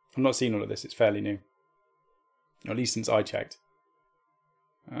 I'm not seeing all of this. It's fairly new. Or at least since I checked.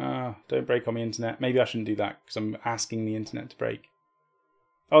 Don't break on the internet. Maybe I shouldn't do that because I'm asking the internet to break.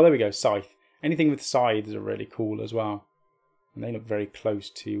 Oh, there we go. Scythe. Anything with scythes are really cool as well. And they look very close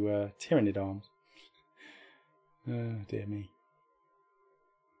to Tyrannid arms. Oh, dear me.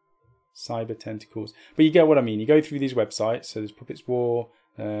 Cyber tentacles. But you get what I mean. You go through these websites. So there's Puppets War,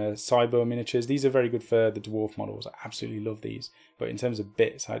 Cyber Miniatures. These are very good for the dwarf models. I absolutely love these. But in terms of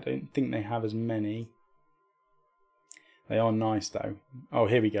bits, I don't think they have as many. They are nice though. Oh,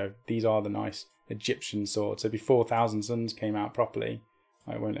 here we go. These are the nice Egyptian swords. So before Thousand Suns came out properly,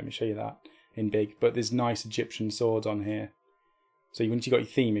 I won't let me show you that in big, but there's nice Egyptian swords on here. So once you've got your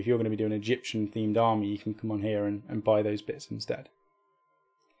theme, if you're going to be doing an Egyptian themed army, you can come on here and buy those bits instead.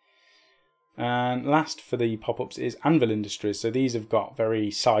 And last for the pop-ups is Anvil Industries. So these have got very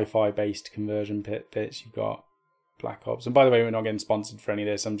sci-fi based conversion bits. You've got Black Ops. And by the way, we're not getting sponsored for any of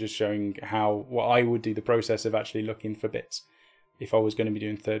this. I'm just showing what I would do, the process of actually looking for bits if I was going to be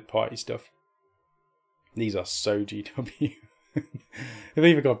doing third-party stuff. These are so GW. They've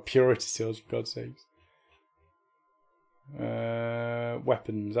even got purity seals, for God's sakes.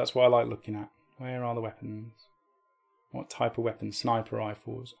 Weapons. That's what I like looking at. Where are the weapons? What type of weapons? Sniper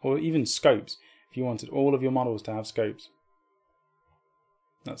rifles. Or even scopes. If you wanted all of your models to have scopes.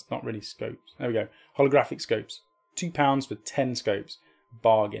 That's not really scopes. There we go. Holographic scopes. £2 for 10 scopes.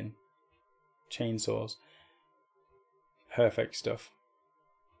 Bargain. Chainsaws. Perfect stuff.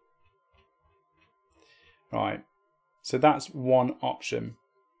 Right. So that's one option.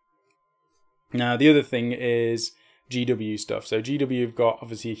 Now the other thing is GW stuff. So GW have got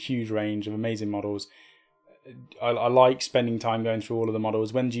obviously a huge range of amazing models. I like spending time going through all of the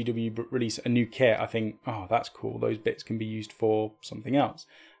models. When GW release a new kit, I think, oh, that's cool. Those bits can be used for something else.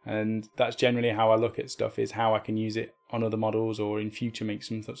 And that's generally how I look at stuff, is how I can use it on other models or in future make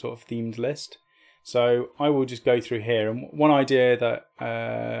some sort of themed list. So I will just go through here. And one idea that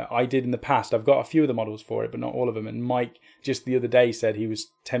I did in the past, I've got a few of the models for it, but not all of them. And Mike just the other day said he was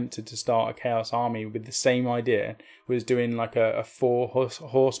tempted to start a Chaos Army with the same idea, was doing like a 4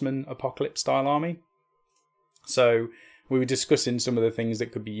 horseman apocalypse style army. So we were discussing some of the things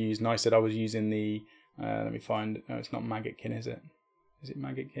that could be used, and I said I was using the, let me find, no, it's not Maggotkin, is it? Is it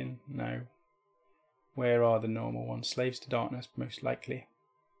Maggotkin? No. Where are the normal ones? Slaves to Darkness, most likely.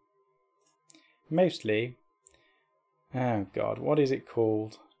 Mostly. Oh God, what is it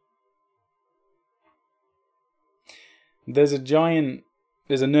called? There's a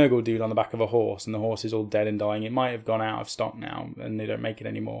Nurgle dude on the back of a horse, and the horse is all dead and dying. It might have gone out of stock now, and they don't make it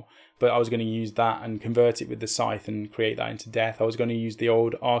anymore. But I was going to use that and convert it with the scythe and create that into death. I was going to use the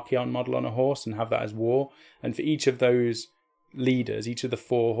old Archaon model on a horse and have that as war. And for each of those leaders, each of the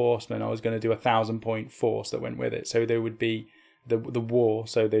 4 horsemen, I was going to do a 1,000-point force that went with it. So there would be the war.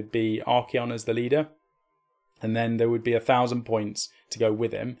 So there'd be Archaon as the leader, and then there would be 1,000 points to go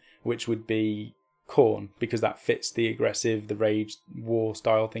with him, which would be Khorne, because that fits the aggressive, the rage, war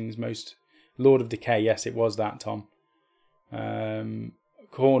style things most. Lord of Decay, yes, it was that, Tom.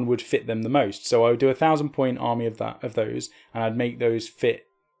 Khorne would fit them the most, so I would do a 1,000-point army of those, and I'd make those fit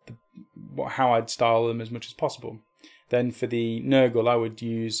how I'd style them as much as possible. Then for the Nurgle, I would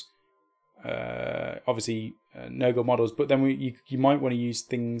use obviously Nurgle models, but then you might want to use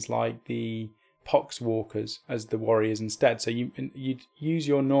things like the Poxwalkers as the warriors instead. So you'd use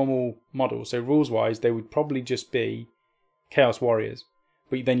your normal model. So rules wise, they would probably just be Chaos Warriors,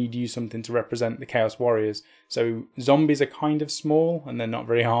 but then you'd use something to represent the Chaos Warriors. So zombies are kind of small and they're not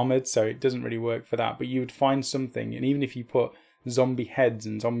very armoured, so it doesn't really work for that. But you would find something, and even if you put zombie heads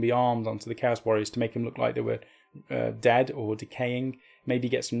and zombie arms onto the Chaos Warriors to make them look like they were dead or decaying, maybe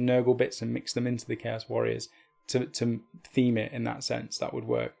get some Nurgle bits and mix them into the Chaos Warriors to theme it in that sense, that would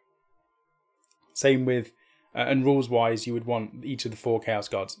work. Same with, and rules wise, you would want each of the 4 Chaos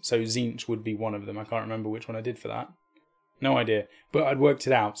Gods. So Tzeentch would be one of them. I can't remember which one I did for that. No idea. But I'd worked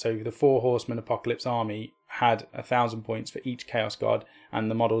it out. So the 4 Horsemen Apocalypse army had 1,000 points for each Chaos God, and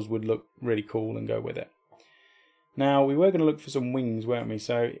the models would look really cool and go with it. Now, we were going to look for some wings, weren't we?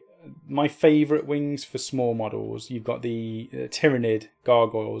 So my favourite wings for small models, you've got the Tyrannid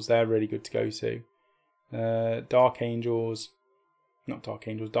Gargoyles. They're really good to go to. Dark Angels. Not Dark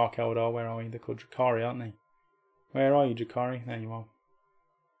Angels, Dark Eldar, where are you? They're called Drakari, aren't they? Where are you, Drakari? There you are.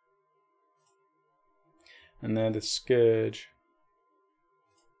 And they're the Scourge.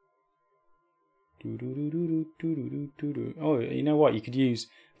 Oh, you know what? You could use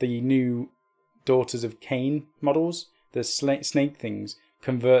the new Daughters of Cain models, the snake things,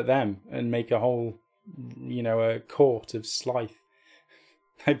 convert them and make a whole, a court of Slythe.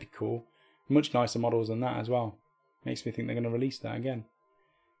 That'd be cool. Much nicer models than that as well. Makes me think they're going to release that again.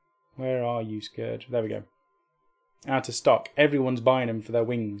 Where are you, Scourge? There we go. Out of stock. Everyone's buying them for their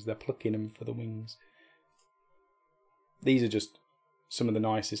wings. They're plucking them for the wings. These are just some of the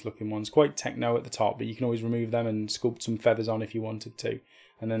nicest looking ones. Quite techno at the top, but you can always remove them and sculpt some feathers on if you wanted to.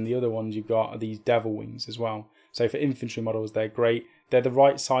 And then the other ones you've got are these devil wings as well. So for infantry models, they're great. They're the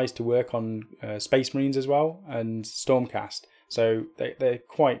right size to work on Space Marines as well and Stormcast. So they're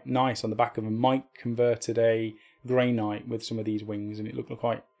quite nice on the back of them. Mike converted a Grey Knight with some of these wings and it looked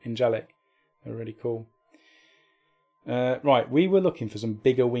quite angelic. They're really cool. Right, we were looking for some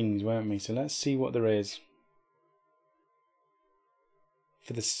bigger wings, weren't we? So let's see what there is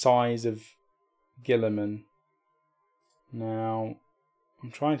for the size of Guilliman. Now,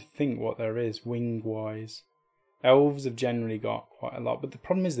 I'm trying to think what there is wing-wise. Elves have generally got quite a lot, but the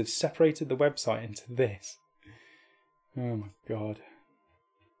problem is they've separated the website into this. Oh my god.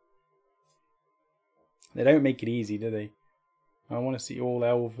 They don't make it easy, do they? I want to see all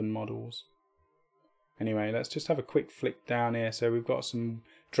elven models. Anyway, let's just have a quick flick down here. So we've got some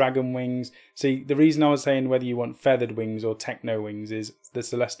dragon wings. See, the reason I was saying whether you want feathered wings or techno wings is the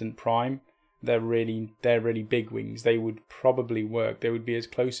Celestant Prime. They're really big wings. They would probably work. They would be as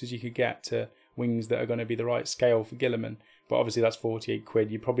close as you could get to wings that are going to be the right scale for Guilliman. But obviously that's 48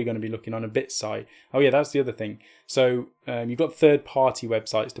 quid. You're probably going to be looking on a bit site. Oh yeah, that's the other thing. So you've got third-party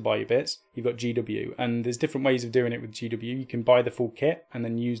websites to buy your bits. You've got GW, and there's different ways of doing it with GW. You can buy the full kit and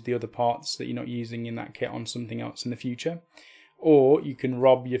then use the other parts that you're not using in that kit on something else in the future. Or you can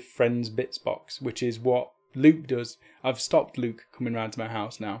rob your friend's bits box, which is what Luke does. I've stopped Luke coming round to my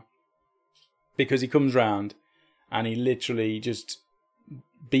house now because he comes round and he literally just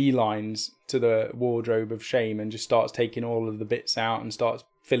beelines to the wardrobe of shame and just starts taking all of the bits out and starts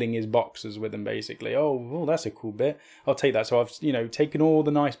filling his boxes with them basically. Oh, well, that's a cool bit. I'll take that. So I've, taken all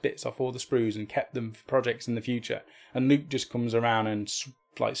the nice bits off all the sprues and kept them for projects in the future. And Luke just comes around and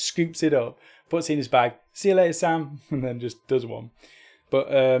like scoops it up, puts it in his bag. See you later, Sam. And then just does one.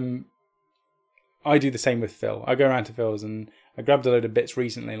 But I do the same with Phil. I go around to Phil's and I grabbed a load of bits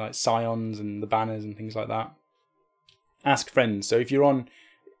recently, like scions and the banners and things like that. Ask friends. So if you're on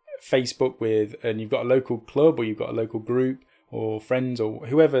Facebook and you've got a local club or you've got a local group or friends or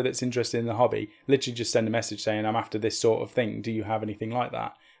whoever that's interested in the hobby, literally just send a message saying, I'm after this sort of thing. Do you have anything like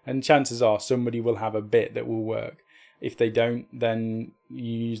that? And chances are somebody will have a bit that will work. If they don't, then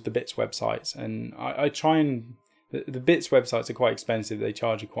you use the bits websites. And I try and... The bits websites are quite expensive. They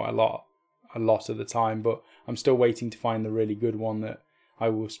charge you quite a lot of the time. But I'm still waiting to find the really good one that I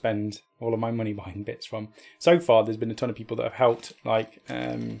will spend all of my money buying bits from. So far, there's been a ton of people that have helped, like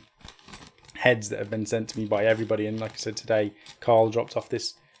heads that have been sent to me by everybody. And like I said today, Carl dropped off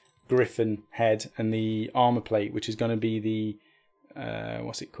this griffin head and the armor plate, which is going to be the,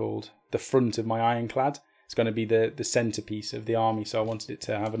 what's it called? The front of my ironclad. It's going to be the centerpiece of the army. So I wanted it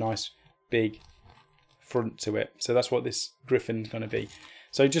to have a nice big front to it. So that's what this griffin's going to be.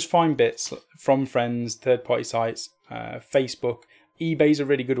 So just find bits from friends, third-party sites, Facebook. eBay's a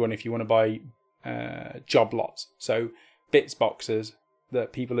really good one if you want to buy job lots. So bits boxes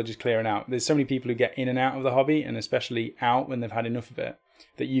that people are just clearing out. There's so many people who get in and out of the hobby, and especially out when they've had enough of it,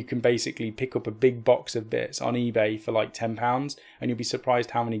 that you can basically pick up a big box of bits on eBay for like £10 and you'll be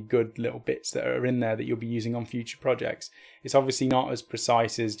surprised how many good little bits that are in there that you'll be using on future projects. It's obviously not as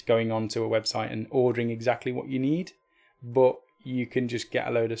precise as going onto a website and ordering exactly what you need, but you can just get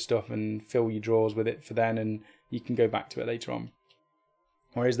a load of stuff and fill your drawers with it for then, and you can go back to it later on.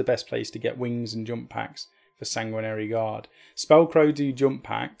 Where is the best place to get wings and jump packs for Sanguinary Guard? Spellcrow do jump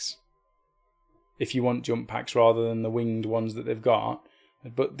packs if you want jump packs rather than the winged ones that they've got.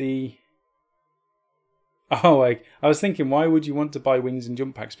 But the... Oh, I was thinking, why would you want to buy wings and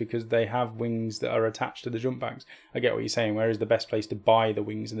jump packs? Because they have wings that are attached to the jump packs. I get what you're saying. Where is the best place to buy the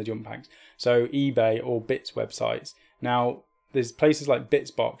wings and the jump packs? So eBay or Bits websites. Now, there's places like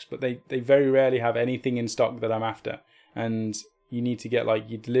Bitsbox, but they very rarely have anything in stock that I'm after. And you need to get like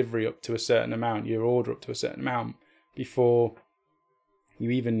your delivery up to a certain amount, your order up to a certain amount before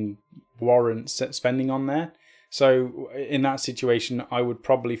you even warrant spending on there. So in that situation, I would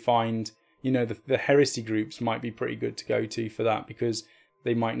probably find, the heresy groups might be pretty good to go to for that, because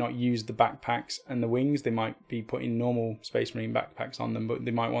they might not use the backpacks and the wings. They might be putting normal Space Marine backpacks on them, but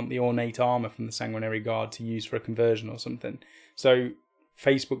they might want the ornate armor from the Sanguinary Guard to use for a conversion or something. So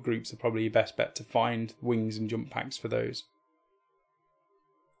Facebook groups are probably your best bet to find wings and jump packs for those.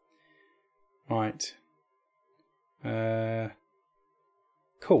 Right.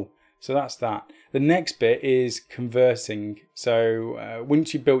 Cool. So that's that. The next bit is converting. So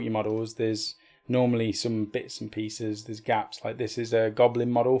once you've built your models, there's normally some bits and pieces. There's gaps. Like this is a Goblin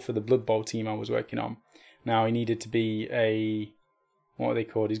model for the Blood Bowl team I was working on. Now he needed to be a what are they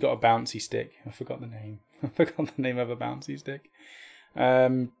called? He's got a bouncy stick. I forgot the name. I forgot the name of a bouncy stick.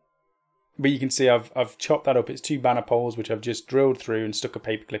 But you can see I've chopped that up. It's 2 banner poles which I've just drilled through and stuck a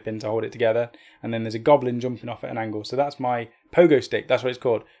paperclip in to hold it together. And then there's a goblin jumping off at an angle. So that's my pogo stick. That's what it's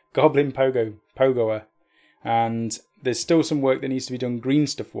called. Goblin pogoer. And there's still some work that needs to be done green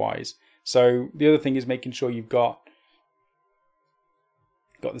stuff wise. So the other thing is making sure you've got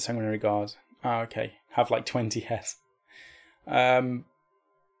the sanguinary guards. Okay, have like 20 heads.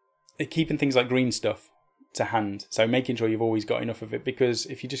 Keeping things like green stuff to hand, so making sure you've always got enough of it, because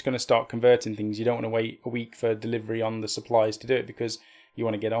if you're just going to start converting things, you don't want to wait a week for delivery on the supplies to do it, because you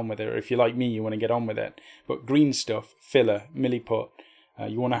want to get on with it, or if you're like me, you want to get on with it. But green stuff, filler, milliput,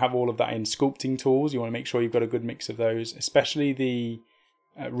 you want to have all of that in. Sculpting tools, you want to make sure you've got a good mix of those, especially the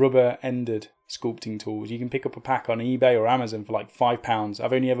rubber-ended sculpting tools. You can pick up a pack on eBay or Amazon for like £5.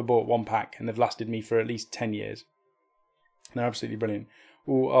 I've only ever bought 1 pack, and they've lasted me for at least 10 years. They're absolutely brilliant.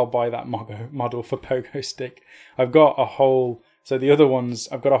 Oh, I'll buy that model for Pogo Stick. I've got a whole... So the other ones,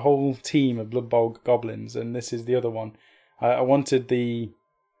 I've got a whole team of Blood Bowl goblins, and this is the other one. I wanted the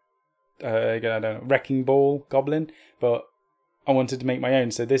I don't know, Wrecking Ball goblin, but I wanted to make my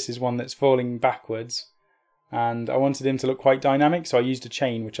own. So this is one that's falling backwards, and I wanted him to look quite dynamic, so I used a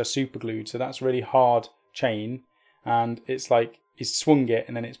chain which I super glued. So that's really hard chain, and it's like he's swung it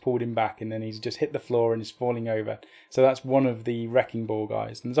and then it's pulled him back, and then he's just hit the floor and is falling over. So that's one of the Wrecking Ball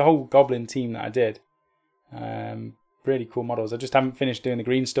guys. And there's a whole goblin team that I did. Really cool models. I just haven't finished doing the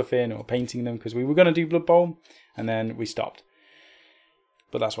green stuff in or painting them, because we were going to do Blood Bowl and then we stopped.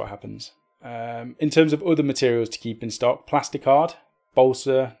 But that's what happens. In terms of other materials to keep in stock, plastic art,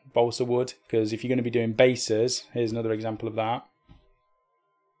 balsa wood, because if you're going to be doing bases, here's another example of that.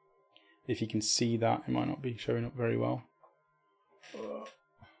 If you can see that, it might not be showing up very well.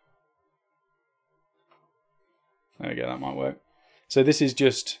 There we go, that might work. So this is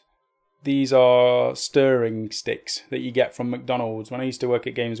just, these are stirring sticks that you get from McDonald's. When I used to work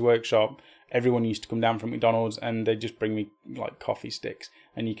at Games Workshop, everyone used to come down from McDonald's and they'd just bring me like coffee sticks.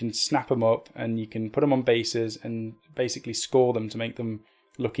 And you can snap them up and you can put them on bases and basically score them to make them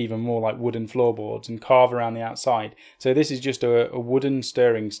look even more like wooden floorboards and carve around the outside. So this is just a wooden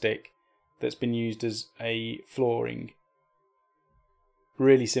stirring stick that's been used as a flooring.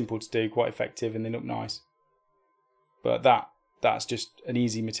 Really simple to do, quite effective, and they look nice. But that's just an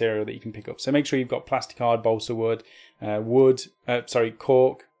easy material that you can pick up. So make sure you've got plastic hard, balsa wood,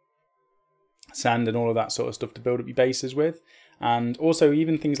 cork, sand, and all of that sort of stuff to build up your bases with. And also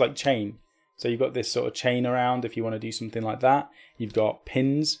even things like chain. So you've got this sort of chain around if you want to do something like that. You've got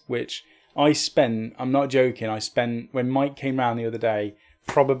pins, which I spent, I'm not joking, when Mike came round the other day,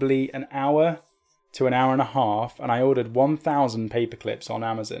 probably an hour to an hour and a half, and I ordered 1,000 paper clips on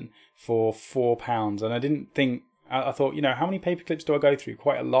Amazon for £4. And I didn't think, I thought, you know, how many paper clips do I go through?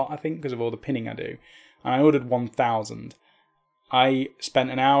 Quite a lot, I think, because of all the pinning I do. And I ordered 1,000. I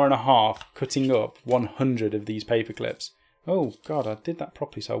spent an hour and a half cutting up 100 of these paper clips. Oh God, I did that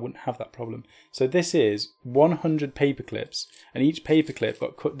properly so I wouldn't have that problem. So this is 100 paper clips, and each paper clip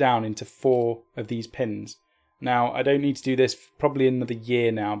got cut down into 4 of these pins. Now, I don't need to do this probably another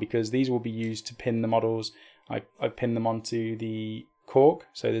year now, because these will be used to pin the models. I've pinned them onto the cork.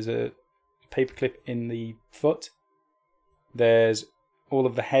 So there's a paperclip in the foot. There's all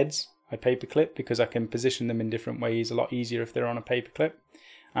of the heads I paperclip, because I can position them in different ways a lot easier if they're on a paperclip.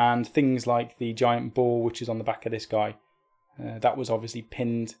 And things like the giant ball, which is on the back of this guy. That was obviously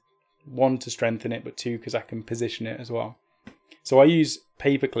pinned, 1 to strengthen it, but 2 because I can position it as well. So I use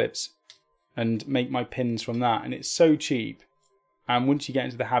paper clips and make my pins from that, and it's so cheap. And once you get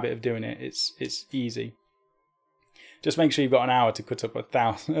into the habit of doing it, it's easy. Just make sure you've got an hour to cut up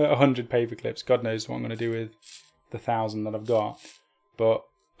 100 paper clips. God knows what I'm going to do with the 1,000 that I've got. But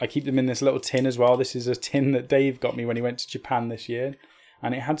I keep them in this little tin as well. This is a tin that Dave got me when he went to Japan this year.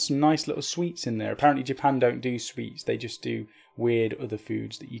 And it had some nice little sweets in there. Apparently Japan don't do sweets. They just do weird other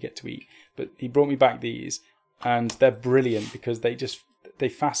foods that you get to eat. But he brought me back these, and they're brilliant because they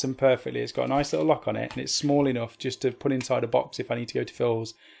fasten perfectly. It's got a nice little lock on it, and it's small enough just to put inside a box if I need to go to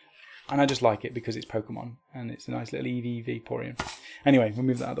Phil's. And I just like it because it's Pokemon, and it's a nice little EV Vaporeon. Anyway, we'll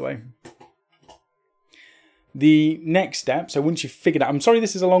move that out of the way. The next step, so once you've figured out, I'm sorry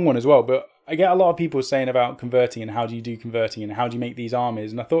this is a long one as well, but I get a lot of people saying about converting and how do you do converting and how do you make these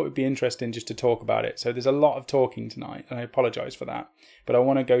armies, and I thought it would be interesting just to talk about it. So there's a lot of talking tonight, and I apologise for that, but I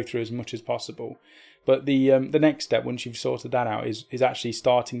want to go through as much as possible. But the next step, once you've sorted that out, is actually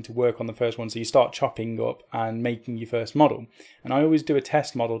starting to work on the first one. So you start chopping up and making your first model. And I always do a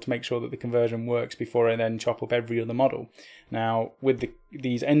test model to make sure that the conversion works before I then chop up every other model. Now, with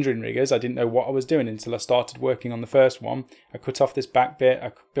these engine riggers, I didn't know what I was doing until I started working on the first one. I cut off this back bit,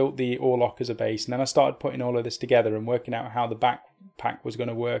 I built the oarlock as a base, and then I started putting all of this together and working out how the backpack was going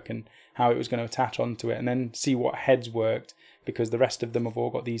to work and how it was going to attach onto it, and then see what heads worked, because the rest of them have all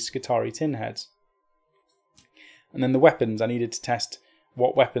got these Skitarii tin heads. And then the weapons, I needed to test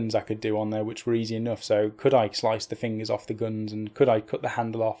what weapons I could do on there, which were easy enough. So could I slice the fingers off the guns, and could I cut the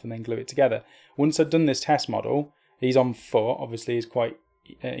handle off and then glue it together? Once I'd done this test model, he's on foot, obviously is quite,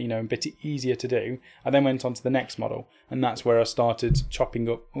 a bit easier to do. I then went on to the next model, and that's where I started chopping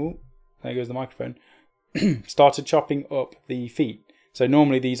up, oh, there goes the microphone, started chopping up the feet. So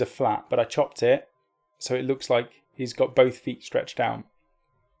normally these are flat, but I chopped it so it looks like he's got both feet stretched out.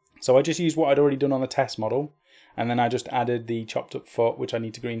 So I just used what I'd already done on the test model, and then I just added the chopped up foot, which I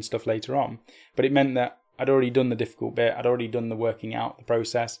need to green stuff later on. But it meant that I'd already done the difficult bit, I'd already done the working out, the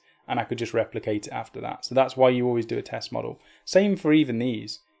process, and I could just replicate it after that. So that's why you always do a test model. Same for even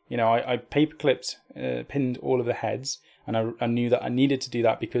these. I paper clipped, pinned all of the heads, and I knew that I needed to do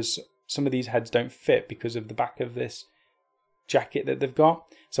that because some of these heads don't fit because of the back of this jacket that they've got.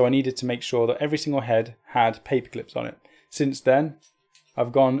 So I needed to make sure that every single head had paper clips on it. Since then,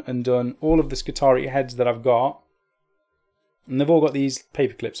 I've gone and done all of the Skitarii heads that I've got, and they've all got these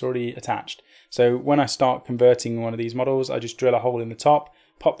paper clips already attached. So when I start converting one of these models, I just drill a hole in the top,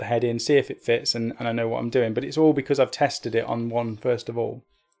 pop the head in, see if it fits, and I know what I'm doing. But it's all because I've tested it on one first of all.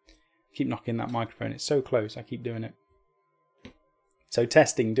 Keep knocking that microphone, it's so close, I keep doing it. So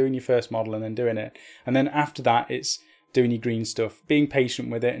testing, doing your first model and then doing it. And then after that, it's doing your green stuff, being patient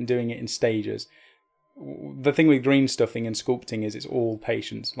with it and doing it in stages. The thing with green stuffing and sculpting is it's all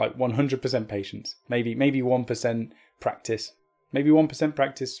patience, like 100% patience, maybe 1% practice. Maybe 1%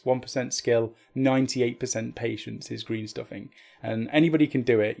 practice, 1% skill, 98% patience is green stuffing. And anybody can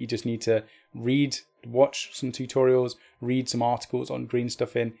do it. You just need to watch some tutorials, read some articles on green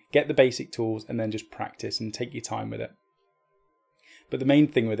stuffing, get the basic tools, and then just practice and take your time with it. But the main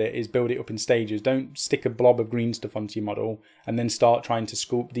thing with it is build it up in stages. Don't stick a blob of green stuff onto your model and then start trying to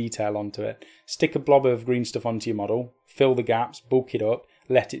sculpt detail onto it. Stick a blob of green stuff onto your model, fill the gaps, bulk it up,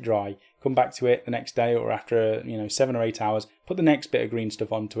 let it dry. Come back to it the next day or after 7 or 8 hours, put the next bit of green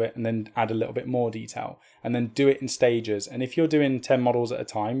stuff onto it and then add a little bit more detail. And then do it in stages. And if you're doing 10 models at a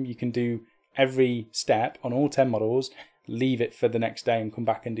time, you can do every step on all 10 models, leave it for the next day and come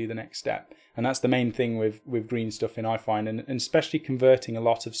back and do the next step. And that's the main thing with green stuffing, I find, and especially converting a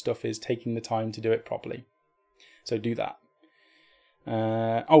lot of stuff is taking the time to do it properly. So do that.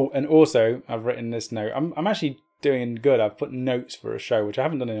 And also I've written this note. I'm actually doing good. I've put notes for a show, which I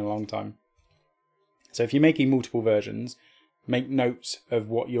haven't done in a long time. So if you're making multiple versions, make notes of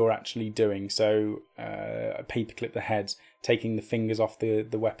what you're actually doing. So paperclip the heads, taking the fingers off the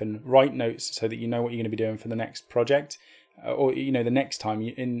weapon. Write notes so that you know what you're going to be doing for the next project. Or the next time,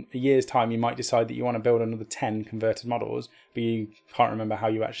 in a year's time, you might decide that you want to build another 10 converted models, but you can't remember how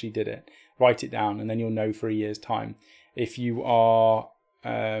you actually did it. Write it down, and then you'll know for a year's time. If you are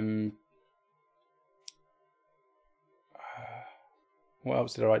what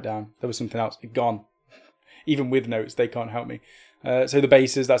else did I write down? There was something else. Gone. Even with notes, they can't help me. So the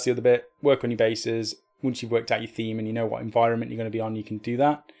bases, that's the other bit. Work on your bases. Once you've worked out your theme and you know what environment you're going to be on, you can do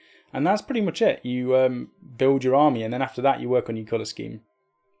that. And that's pretty much it. You build your army, and then after that you work on your colour scheme.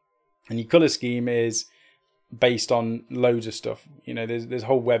 And your colour scheme is based on loads of stuff. There's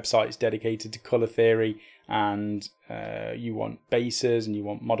whole websites dedicated to colour theory, and you want bases and you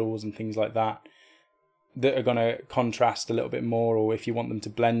want models and things like that are going to contrast a little bit more, or if you want them to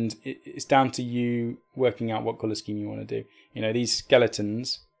blend, it's down to you working out what colour scheme you want to do. These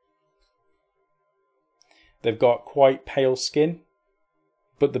skeletons, they've got quite pale skin,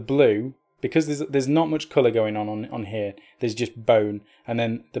 but the blue, because there's not much colour going on here, there's just bone, and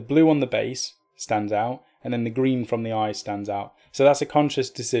then the blue on the base stands out, and then the green from the eyes stands out. So that's a conscious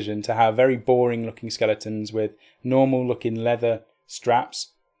decision to have very boring looking skeletons with normal looking leather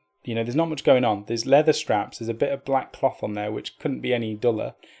straps. There's not much going on. There's leather straps, there's a bit of black cloth on there, which couldn't be any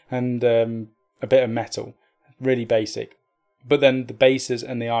duller, and a bit of metal, really basic. But then the bases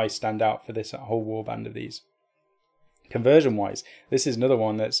and the eyes stand out for this whole warband of these. Conversion wise, this is another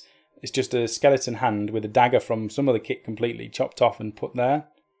one it's just a skeleton hand with a dagger from some other kit completely chopped off and put there.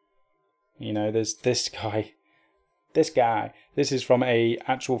 There's this guy. This is from a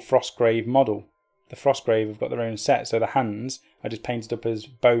actual Frostgrave model. The Frostgrave have got their own set, so the hands I just painted up as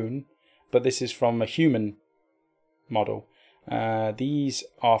bone, but this is from a human model. These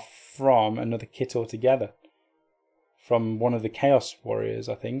are from another kit altogether, from one of the Chaos Warriors,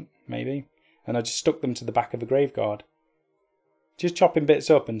 I think, maybe. And I just stuck them to the back of the Graveguard. Just chopping bits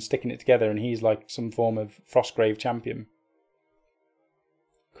up and sticking it together, and he's like some form of Frostgrave champion.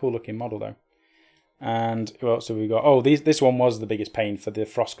 cool looking model though. And who else have we got? Oh, this one was the biggest pain for the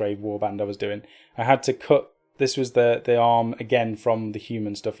Frostgrave warband I was doing. I had to cut, this was the arm again from the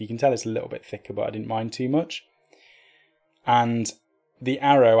human stuff. You can tell it's a little bit thicker, but I didn't mind too much. And the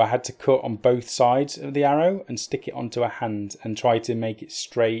arrow, I had to cut on both sides of the arrow and stick it onto a hand and try to make it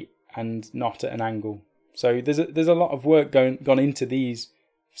straight and not at an angle. So there's a lot of work gone into these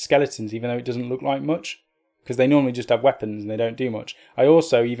skeletons, even though it doesn't look like much, because they normally just have weapons and they don't do much. I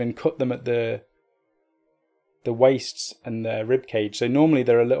also even cut them at the waists and the rib cage, so normally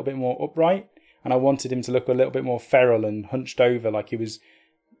they're a little bit more upright, and I wanted him to look a little bit more feral and hunched over, like he was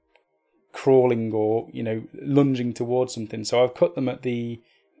crawling or, you know, lunging towards something. So I've cut them at the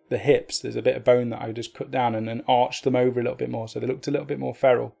hips. There's a bit of bone that I just cut down and then arched them over a little bit more, so they looked a little bit more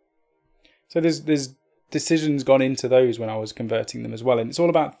feral. So there's decisions gone into those when I was converting them as well, and it's all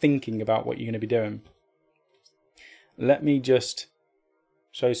about thinking about what you're going to be doing. Let me just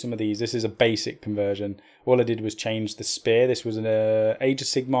show some of these. This is a basic conversion. All I did was change the spear. This was an Age of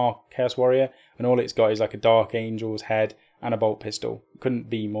Sigmar Chaos Warrior, and all it's got is like a Dark Angel's head and a bolt pistol. Couldn't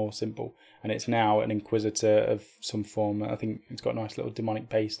be more simple. And it's now an Inquisitor of some form. I think it's got a nice little demonic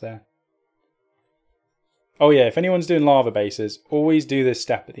base there. Oh yeah, if anyone's doing lava bases, always do this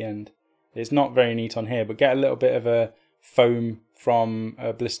step at the end. It's not very neat on here, but get a little bit of a foam from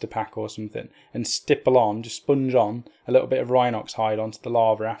a blister pack or something and stipple on, just sponge on a little bit of Rhinox hide onto the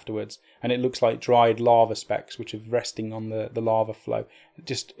lava afterwards, and it looks like dried lava specks which are resting on the lava flow.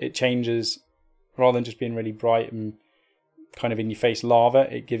 It changes, rather than just being really bright and kind of in your face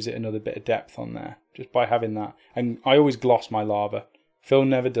lava, it gives it another bit of depth on there just by having that. And I always gloss my lava. Phil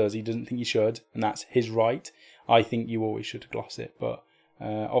never does. He doesn't think you should, and that's his right. I think you always should gloss it, but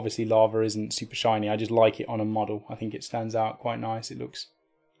obviously lava isn't super shiny. I just like it on a model. I think it stands out quite nice. It looks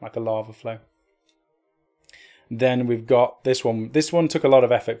like a lava flow. Then we've got this one. This one took a lot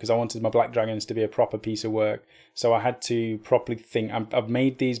of effort because I wanted my black dragons to be a proper piece of work. So I had to properly think. I've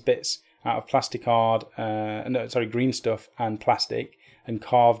made these bits out of plastic card, green stuff and plastic, and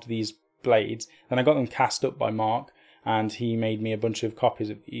carved these blades. Then I got them cast up by Mark, and he made me a bunch of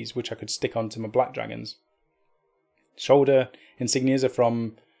copies of these which I could stick onto my black dragons. Shoulder insignias are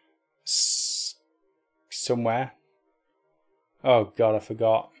from somewhere. Oh god, I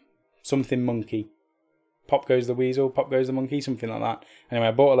forgot. Something monkey. Pop goes the weasel, pop goes the monkey, something like that. Anyway,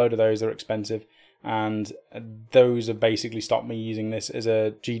 I bought a load of those. They're expensive, and those have basically stopped me using this as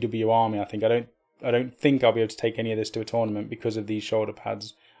a GW army. I think I don't think I'll be able to take any of this to a tournament because of these shoulder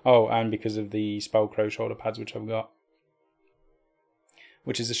pads. Oh, and because of the Spellcrow shoulder pads which I've got.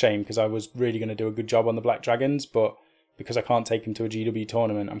 Which is a shame, because I was really going to do a good job on the Black Dragons, but because I can't take them to a GW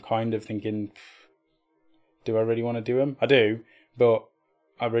tournament, I'm kind of thinking, do I really want to do them? I do, but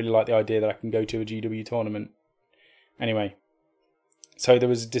I really like the idea that I can go to a GW tournament. Anyway, so there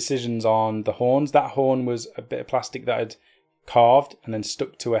was decisions on the horns. That horn was a bit of plastic that I'd carved and then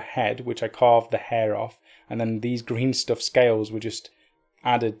stuck to a head, which I carved the hair off, and then these green stuff scales were just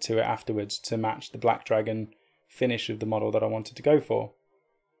added to it afterwards to match the Black Dragon finish of the model that I wanted to go for.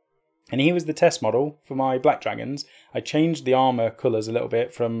 And here was the test model for my Black Dragons. I changed the armour colours a little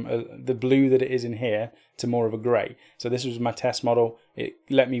bit from the blue that it is in here to more of a grey. So this was my test model. It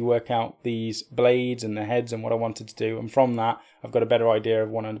let me work out these blades and the heads and what I wanted to do. And from that, I've got a better idea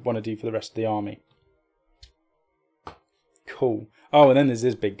of what I want to do for the rest of the army. Cool. Oh, and then there's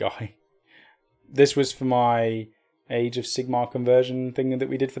this big guy. This was for my Age of Sigmar conversion thing that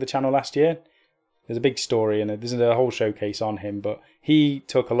we did for the channel last year. There's a big story and there's a whole showcase on him, but he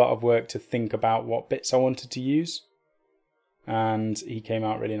took a lot of work to think about what bits I wanted to use, and he came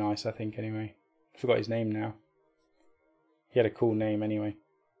out really nice, I think. Anyway, I forgot his name now. He had a cool name anyway.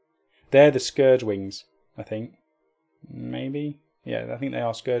 They're the Scourge Wings, I think. Maybe? Yeah, I think they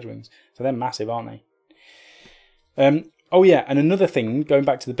are Scourge Wings. So they're massive, aren't they? Oh yeah, and another thing, going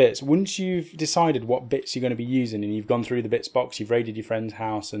back to the bits, once you've decided what bits you're going to be using and you've gone through the bits box, you've raided your friend's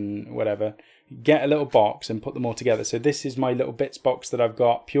house and whatever, get a little box and put them all together. So this is my little bits box that I've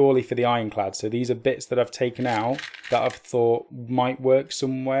got purely for the Ironclad. So these are bits that I've taken out that I've thought might work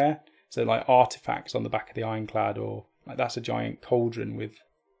somewhere. So like artifacts on the back of the Ironclad, or like that's a giant cauldron with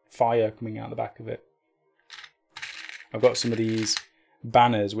fire coming out the back of it. I've got some of these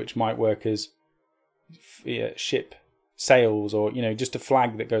banners which might work as ship sails, or just a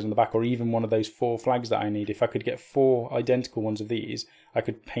flag that goes on the back, or even one of those 4 flags that I need. If I could get 4 identical ones of these, I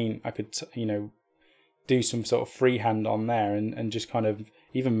could paint, I could do some sort of freehand on there and just kind of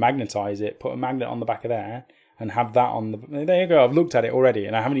even magnetize it, put a magnet on the back of there and have that on the, there you go, I've looked at it already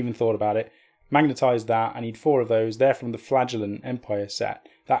and I haven't even thought about it. Magnetize that. I need 4 of those. They're from the Flagellant Empire set.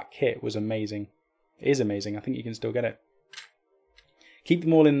 That kit was amazing. It is amazing. I think you can still get it. keep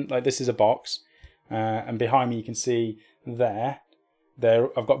them all in, like this is a box, and behind me you can see there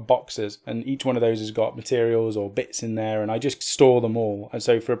I've got boxes, and each one of those has got materials or bits in there, and I just store them all. And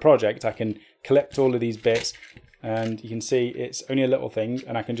so for a project I can collect all of these bits, and you can see it's only a little thing,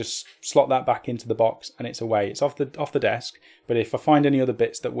 and I can just slot that back into the box and it's away. It's off the desk. But if I find any other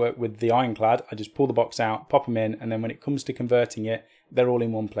bits that work with the ironclad, I just pull the box out, pop them in, and then when it comes to converting it, they're all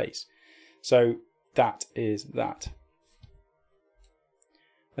in one place. So that is that.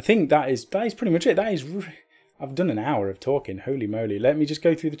 I think that is pretty much it. I've done an hour of talking. Holy moly. Let me just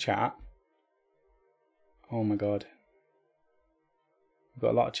go through the chat. Oh my god. We've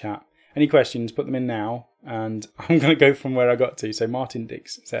got a lot of chat. Any questions, put them in now. And I'm going to go from where I got to. So Martin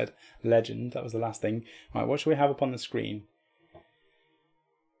Dix said, legend. That was the last thing. Right, what should we have up on the screen?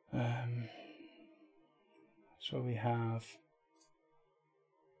 Shall we have...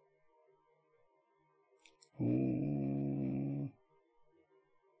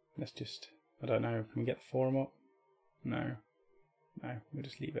 Let's just... I don't know. Can we get the forum up? No. No, we'll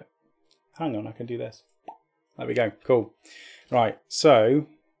just leave it. Hang on, I can do this. There we go. Cool. Right, so...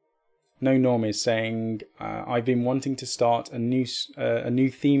 No Norm is saying, I've been wanting to start a new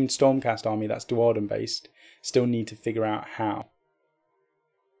themed Stormcast army that's Duarden based. Still need to figure out how.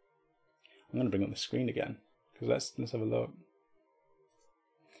 I'm going to bring up the screen again, because let's have a look.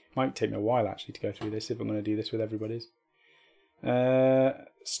 Might take me a while actually to go through this if I'm going to do this with everybody's.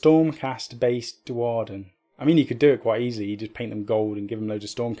 Stormcast based Duarden. I mean, you could do it quite easily. You just paint them gold and give them loads of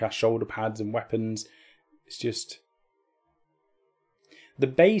Stormcast shoulder pads and weapons. It's just... The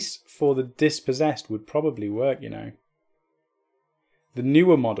base for the Dispossessed would probably work, you know. The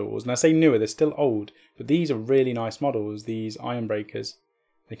newer models, and I say newer, they're still old, but these are really nice models, these Ironbreakers.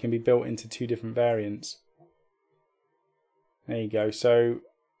 They can be built into 2 different variants. There you go. So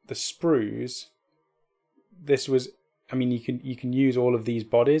the sprues, this was, I mean, you can use all of these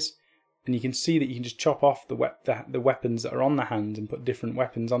bodies, and you can see that you can just chop off the weapons that are on the hands and put different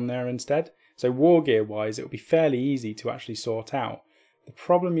weapons on there instead. So war gear wise, it will be fairly easy to actually sort out. The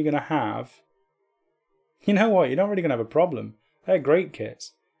problem you're going to have, you know what, you're not really going to have a problem. They're great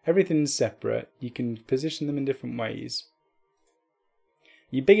kits. Everything's separate. You can position them in different ways.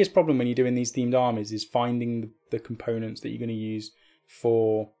 Your biggest problem when you're doing these themed armies is finding the components that you're going to use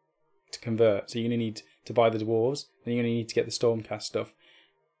to convert. So you're going to need to buy the dwarves, and you're going to need to get the Stormcast stuff.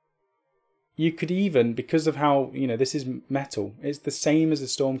 You could even, because of how, you know, this is metal, it's the same as a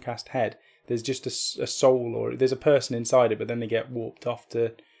Stormcast head. There's just a soul, or there's a person inside it, but then they get warped off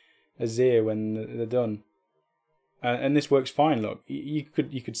to Azir when they're done. And this works fine. Look, you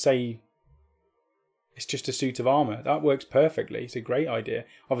could say it's just a suit of armor. That works perfectly. It's a great idea.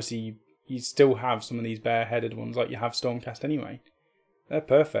 Obviously, you still have some of these bare-headed ones, like you have Stormcast anyway. They're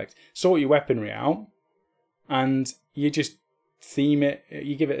perfect. Sort your weaponry out, and you just theme it.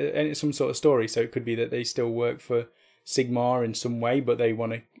 You give it some sort of story. So it could be that they still work for Sigmar in some way, but they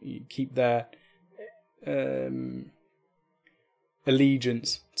want to keep their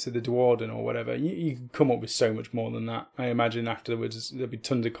allegiance to the Duarden or whatever. You can come up with so much more than that. I imagine afterwards there'll be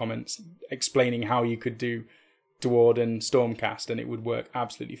tons of comments explaining how you could do Duarden Stormcast and it would work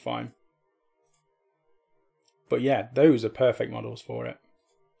absolutely fine. But yeah, those are perfect models for it.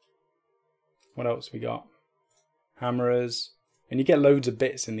 What else we got? Hammerers. And you get loads of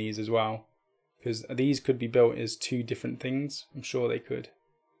bits in these as well, because these could be built as 2 different things. I'm sure they could.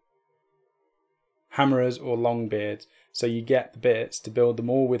 Hammerers or Longbeards. So you get the bits to build them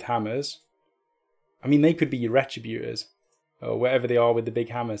all with hammers. I mean, they could be your Retributors, or whatever they are with the big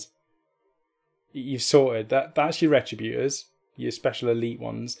hammers. You've sorted. That's your Retributors, your special elite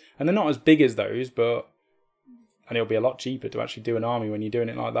ones. And they're not as big as those, but... And it'll be a lot cheaper to actually do an army when you're doing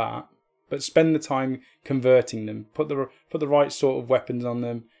it like that. But spend the time converting them. Put the right sort of weapons on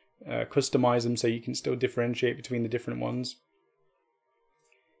them. Customize them so you can still differentiate between the different ones.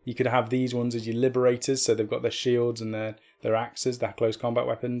 You could have these ones as your liberators, so they've got their shields and their axes, their close combat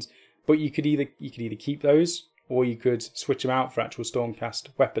weapons. But you could either keep those, or you could switch them out for actual Stormcast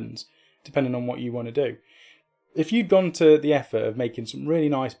weapons, depending on what you want to do. If you'd gone to the effort of making some really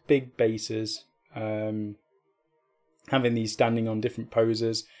nice big bases, having these standing on different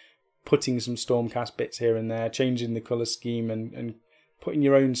poses, putting some Stormcast bits here and there, changing the colour scheme and putting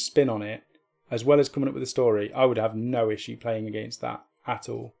your own spin on it, as well as coming up with a story, I would have no issue playing against that at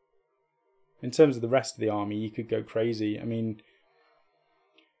all. In terms of the rest of the army, you could go crazy. I mean,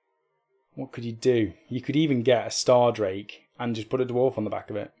 what could you do? You could even get a Star Drake and just put a dwarf on the back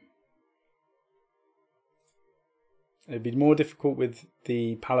of it. It'd be more difficult with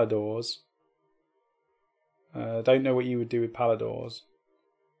the Paladors. Don't know what you would do with Paladors.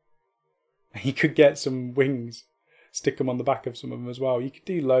 You could get some wings. stick them on the back of some of them as well. You could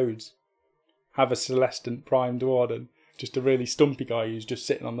do loads. Have a Celestant primed Warden. Just a really stumpy guy who's just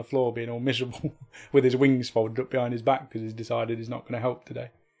sitting on the floor being all miserable with his wings folded up behind his back because he's decided he's not going to help today.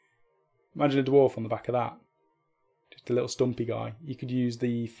 Imagine a dwarf on the back of that. Just a little stumpy guy. You could use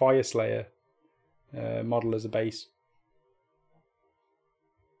the Fire Slayer model as a base.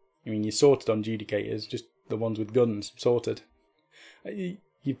 I mean, you're sorted on Judicators, just the ones with guns, sorted.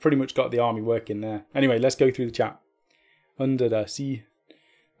 You've pretty much got the army working there. Anyway, let's go through the chat. Under the sea.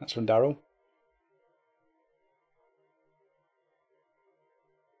 That's from Daryl.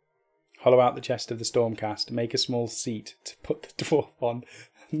 Hollow out the chest of the Stormcast, make a small seat to put the dwarf on,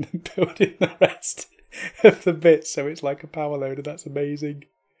 and then build in the rest of the bits so it's like a power loader. That's amazing.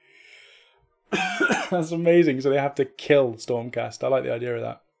 That's amazing. So they have to kill Stormcast. I like the idea of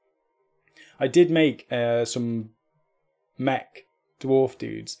that. I did make some mech dwarf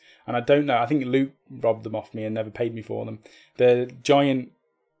dudes, and I don't know, I think Luke robbed them off me and never paid me for them. The giant,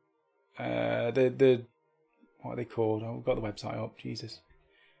 the what are they called? Oh, I've got the website up, Jesus.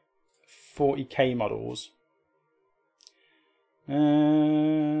 40k models.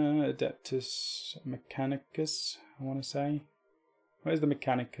 Adeptus Mechanicus, I want to say. Where's the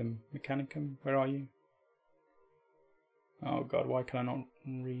Mechanicum? Mechanicum, where are you? Oh god, why can I not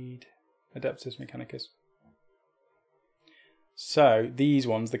read? Adeptus Mechanicus. So, these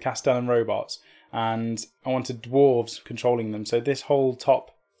ones, the Castellan robots, and I wanted dwarves controlling them. So this whole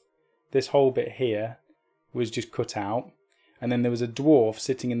top, this whole bit here was just cut out. And then there was a dwarf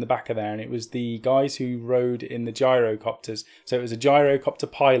sitting in the back of there, and it was the guys who rode in the gyrocopters. So it was a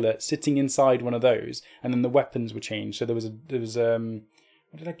gyrocopter pilot sitting inside one of those, and then the weapons were changed. So there was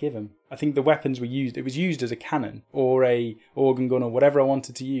what did I give him? I think the weapons were used. It was used as a cannon or a organ gun or whatever I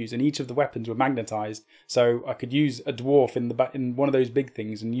wanted to use, and each of the weapons were magnetized. So I could use a dwarf in one of those big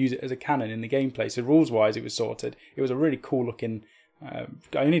things and use it as a cannon in the gameplay. So rules wise, it was sorted. It was a really cool looking. I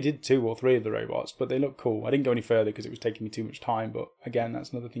only did 2 or 3 of the robots, but they look cool. I didn't go any further because it was taking me too much time, but again,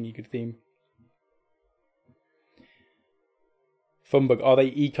 that's another thing you could theme. Funbug, are they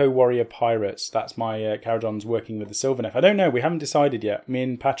eco-warrior pirates? That's my Caradron's working with the Sylvaneth. I don't know, we haven't decided yet. Me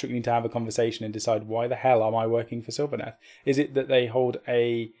and Patrick need to have a conversation and decide why the hell am I working for Sylvaneth? Is it that they hold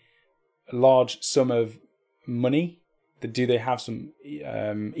a large sum of money? Do they have some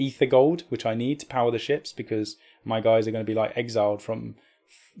ether gold, which I need to power the ships because my guys are going to be like exiled from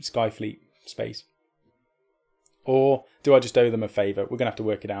Skyfleet space? Or do I just owe them a favour? We're going to have to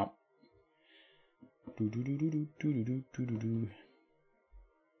work it out.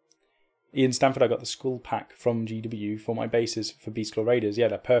 Ian Stanford, I got the skull pack from GW for my bases for Beastclaw Raiders. Yeah,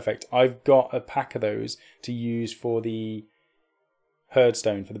 they're perfect. I've got a pack of those to use for the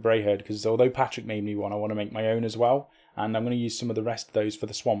Herdstone, for the Bray Herd, because although Patrick made me one, I want to make my own as well. And I'm going to use some of the rest of those for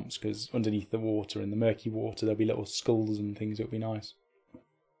the swamps, because underneath the water, in the murky water, there'll be little skulls and things. It'll be nice.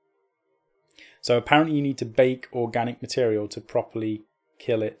 So apparently you need to bake organic material to properly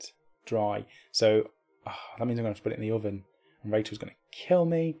kill it dry. So that means I'm going to have to put it in the oven. And Rachel's going to kill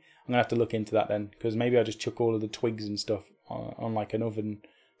me. I'm going to have to look into that then, because maybe I just chuck all of the twigs and stuff on like an oven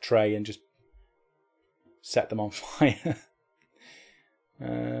tray and just set them on fire.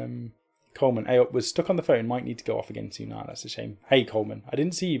 Coleman, hey, was stuck on the phone, might need to go off again soon. Nah, that's a shame. Hey Coleman, I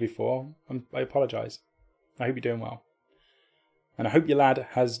didn't see you before. I apologise. I hope you're doing well. And I hope your lad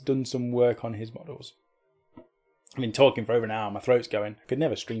has done some work on his models. I've been talking for over an hour, my throat's going. I could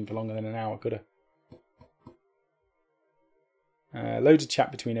never stream for longer than an hour, could I? Loads of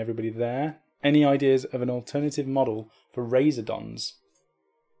chat between everybody there. Any ideas of an alternative model for Razordons?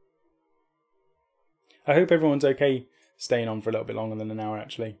 I hope everyone's okay staying on for a little bit longer than an hour,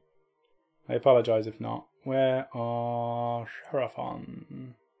 actually. I apologise if not. Where are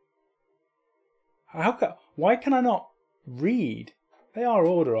Sheraphon? Why can I not read? They are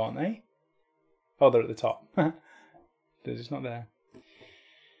order, aren't they? Oh, they're at the top. They're just not there.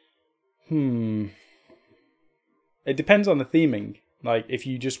 It depends on the theming. Like, if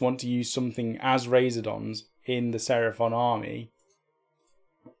you just want to use something as Razordons in the Seraphon army,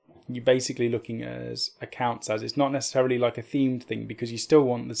 you're basically looking as accounts as. It's not necessarily like a themed thing, because you still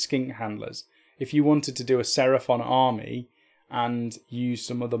want the skink handlers. If you wanted to do a Seraphon army and use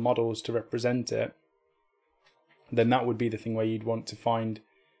some other models to represent it, then that would be the thing where you'd want to find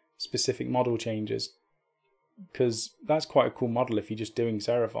specific model changes, because that's quite a cool model if you're just doing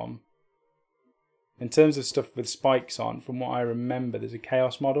Seraphon. In terms of stuff with spikes on, from what I remember, there's a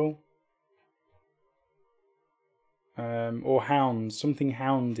Chaos model. Or Hounds, something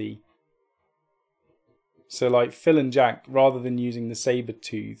houndy. So like Phil and Jack, rather than using the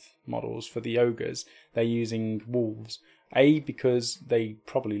saber-tooth models for the ogres, they're using wolves. A, because they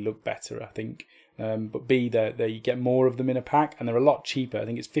probably look better, I think. But B, you get more of them in a pack, and they're a lot cheaper. I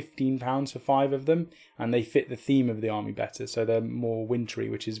think it's £15 for 5 of them, and they fit the theme of the army better. So they're more wintry,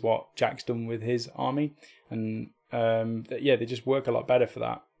 which is what Jack's done with his army. And yeah, they just work a lot better for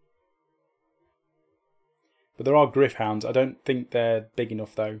that. But there are Griffhounds. I don't think they're big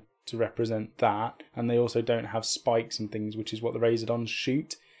enough, though, to represent that. And they also don't have spikes and things, which is what the Razordons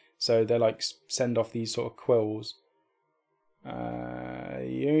shoot. So they like send off these sort of quills.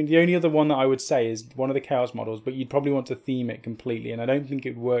 The only other one that I would say is one of the Chaos models, but you'd probably want to theme it completely, and I don't think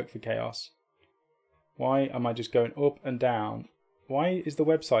it would work for Chaos. Why am I just going up and down? Why is the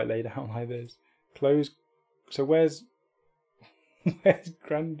website laid out like this? Close. So where's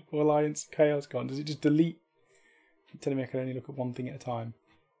Grand Alliance Chaos gone? Does it just delete? You're telling me I can only look at one thing at a time.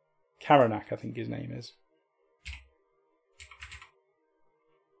 Karanak, I think his name is.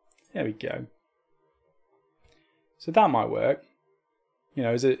 There we go. So that might work, you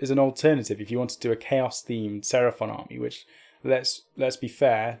know, as an alternative if you want to do a Chaos-themed Seraphon army, which, let's be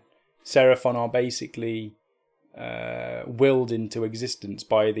fair, Seraphon are basically willed into existence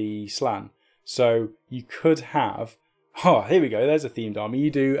by the Slann. So you could have, oh, here we go, there's a themed army. You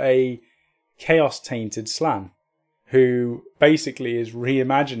do a Chaos-tainted Slann, who basically is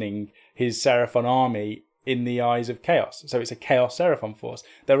reimagining his Seraphon army in the eyes of Chaos. So it's a Chaos Seraphon force.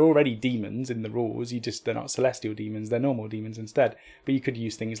 They're already demons in the rules, they're not celestial demons, they're normal demons instead. But you could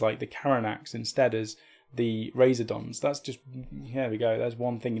use things like the Karanaks instead as the Razordons. That's just, here we go, there's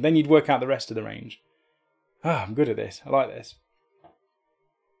one thing. Then you'd work out the rest of the range. Ah, I'm good at this, I like this.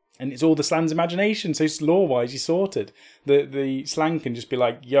 And it's all the Slann's imagination, so lore-wise, you're sorted. The Slann can just be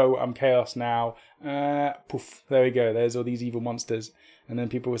like, yo, I'm Chaos now. Poof, there we go, there's all these evil monsters. And then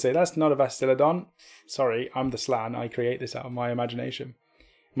people will say, that's not a Vastiladon. Sorry, I'm the Slann. I create this out of my imagination.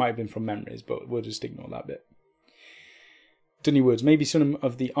 Might have been from memories, but we'll just ignore that bit. Dunny Woods, maybe some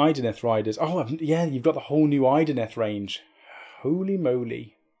of the Ideneth riders. Oh, yeah, you've got the whole new Ideneth range. Holy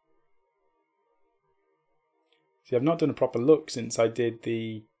moly. See, I've not done a proper look since I did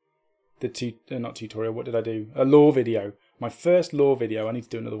not tutorial, what did I do? A lore video. My first lore video. I need to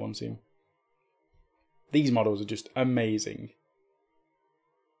do another one soon. These models are just amazing.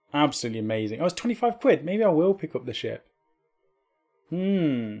 Absolutely amazing. Oh, it's 25 quid. Maybe I will pick up the ship.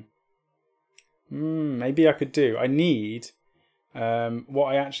 Maybe I could do. I need what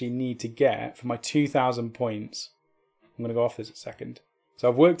I actually need to get for my 2,000 points. I'm going to go off this a second. So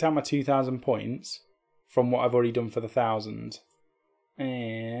I've worked out my 2,000 points from what I've already done for the 1,000.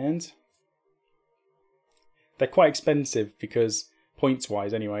 And they're quite expensive because,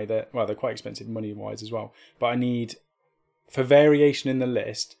 points-wise anyway, they're quite expensive money-wise as well. But I need, for variation in the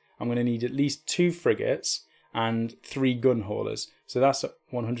list, I'm going to need at least 2 frigates and 3 gun haulers. So that's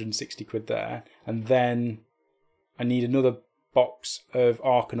 160 quid there. And then I need another box of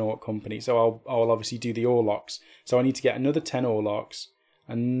Arcanaut company. So I'll obviously do the Orlocks. So I need to get another 10 Orlocks.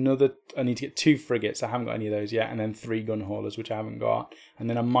 I need to get 2 frigates. I haven't got any of those yet. And then 3 gun haulers, which I haven't got. And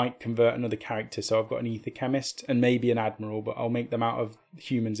then I might convert another character. So I've got an Ether Chemist and maybe an Admiral. But I'll make them out of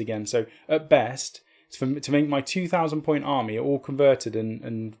humans again. So at best, to make my 2,000 point army all converted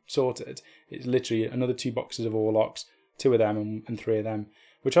and sorted, it's literally another 2 boxes of Orlocks, 2 of them and 3 of them,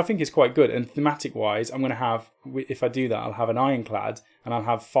 which I think is quite good. And thematic wise, I'm going to have, if I do that, I'll have an Ironclad and I'll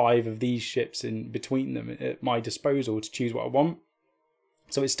have 5 of these ships in between them at my disposal to choose what I want.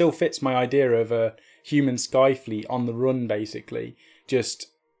 So it still fits my idea of a human sky fleet on the run, basically, just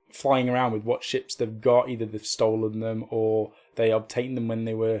flying around with what ships they've got. Either they've stolen them or they obtained them when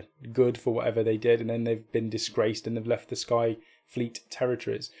they were good for whatever they did, and then they've been disgraced and they've left the Sky Fleet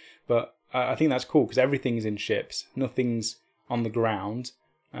territories. But I think that's cool because everything's in ships, nothing's on the ground,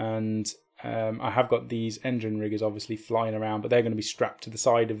 and I have got these engine riggers obviously flying around, but they're going to be strapped to the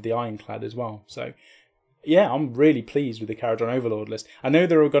side of the Ironclad as well. So yeah, I'm really pleased with the Caradron Overlord list. I know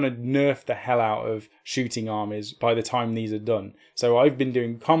they're going to nerf the hell out of shooting armies by the time these are done. So I've been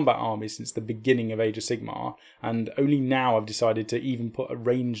doing combat armies since the beginning of Age of Sigmar, and only now I've decided to even put a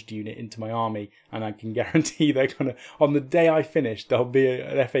ranged unit into my army, and I can guarantee they're going to, on the day I finish, there'll be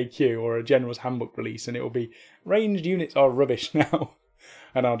an FAQ or a General's Handbook release, and it will be, ranged units are rubbish now.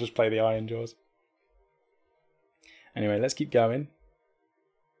 And I'll just play the Iron Jaws. Anyway, let's keep going.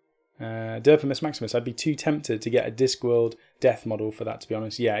 Derpimus Maximus, I'd be too tempted to get a Discworld death model for that, to be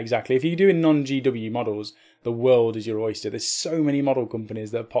honest. Yeah, exactly. If you're doing non-GW models, the world is your oyster. There's so many model companies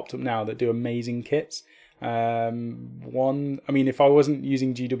that have popped up now that do amazing kits. I mean, if I wasn't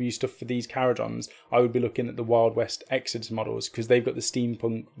using GW stuff for these Caradrons, I would be looking at the Wild West Exodus models because they've got the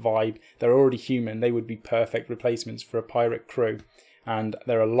steampunk vibe. They're already human. They would be perfect replacements for a pirate crew. and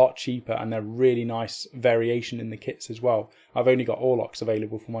they're a lot cheaper, and they're really nice variation in the kits as well. I've only got Orlocks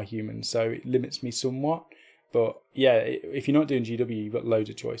available for my humans, so it limits me somewhat. But yeah, if you're not doing GW, you've got loads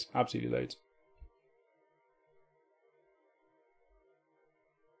of choice, absolutely loads.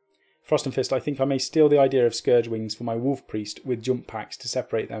 Frost and Fist, I think I may steal the idea of Scourge Wings for my Wolf Priest with jump packs to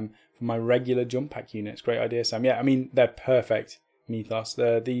separate them from my regular jump pack units. Great idea, Sam. Yeah, I mean, they're perfect, Mythos.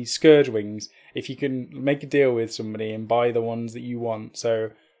 The Scourge Wings, if you can make a deal with somebody and buy the ones that you want.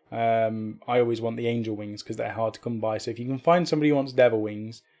 So I always want the Angel Wings because they're hard to come by. So if you can find somebody who wants Devil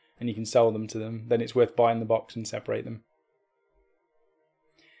Wings and you can sell them to them, then it's worth buying the box and separate them.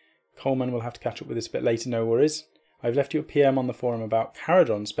 Coleman will have to catch up with this a bit later, no worries. I've left you a PM on the forum about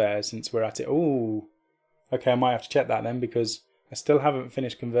Caradron spares since we're at it. Oh, okay, I might have to check that then because I still haven't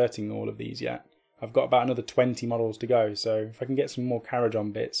finished converting all of these yet. I've got about another 20 models to go, so if I can get some more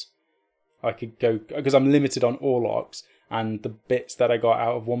Caradron bits, I could go, because I'm limited on Orlocks and the bits that I got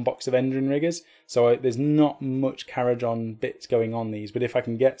out of one box of Endrin Riggers, so there's not much Caradron bits going on these, but if I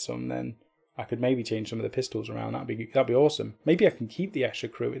can get some, then I could maybe change some of the pistols around. That'd be awesome. Maybe I can keep the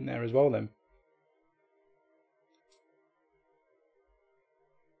Escher crew in there as well then.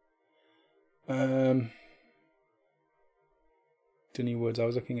 Dunny Woods, I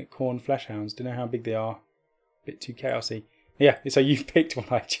was looking at Corn Fleshhounds. Don't know how big they are. Bit too chaosy. Yeah, so you've picked one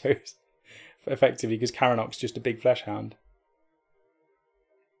I chose. Effectively, because Karanok's just a big Fleshhound.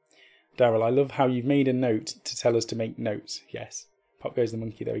 Daryl, I love how you've made a note to tell us to make notes. Yes. Pop goes the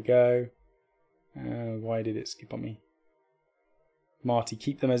monkey, there we go. Why did it skip on me? Marty,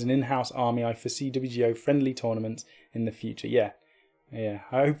 keep them as an in-house army. I foresee WGO friendly tournaments in the future. Yeah. Yeah,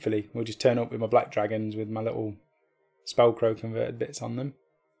 hopefully we'll just turn up with my black dragons with my little Spellcrow converted bits on them.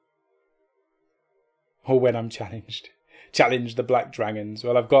 Or when I'm challenged. Challenge the black dragons.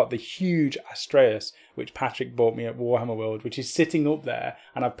 Well, I've got the huge Astreus, which Patrick bought me at Warhammer World, which is sitting up there,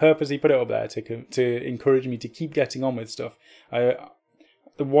 and I've purposely put it up there to encourage me to keep getting on with stuff. The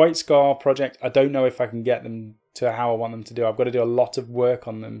White Scar project, I don't know if I can get them to how I want them to do. I've got to do a lot of work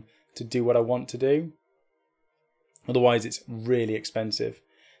on them to do what I want to do. Otherwise, it's really expensive.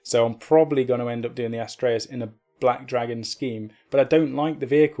 So I'm probably going to end up doing the Astreus in a Black Dragon scheme. But I don't like the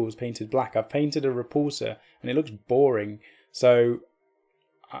vehicles painted black. I've painted a Repulsor and it looks boring. So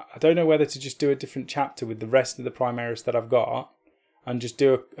I don't know whether to just do a different chapter with the rest of the Primaris that I've got and just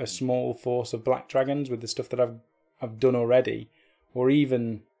do a small force of Black Dragons with the stuff that I've done already. Or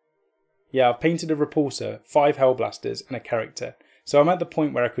even, yeah, I've painted a Repulsor, 5 Hellblasters and a character. So I'm at the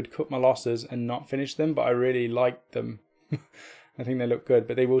point where I could cut my losses and not finish them, but I really like them. I think they look good,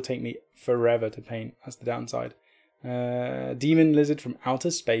 but they will take me forever to paint. That's the downside. Demon Lizard from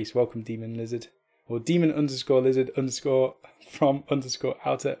Outer Space. Welcome, Demon Lizard. Or Demon _Lizard_ from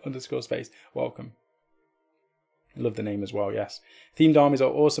 _outer_ space. Welcome. I love the name as well, yes. Themed armies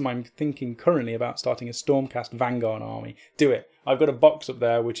are awesome. I'm thinking currently about starting a Stormcast Vanguard army. Do it. I've got a box up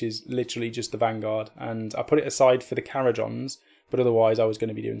there which is literally just the Vanguard, and I put it aside for the Caradrons, but otherwise I was going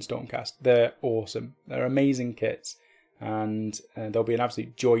to be doing Stormcast. They're awesome. They're amazing kits, and they'll be an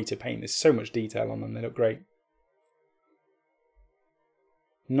absolute joy to paint. There's so much detail on them. They look great.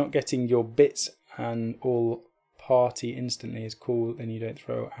 Not getting your bits and all party instantly is cool, then you don't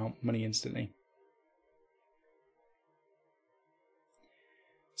throw out money instantly.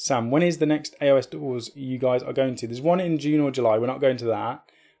 Sam, when is the next AOS Doors you guys are going to? There's one in June or July. We're not going to that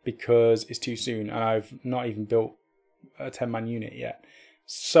because it's too soon, and I've not even built a 10-man unit yet.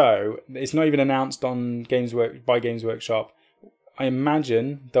 So it's not even announced on Games Workshop. I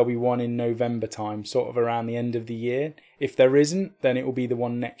imagine there'll be one in November time, sort of around the end of the year. If there isn't, then it will be the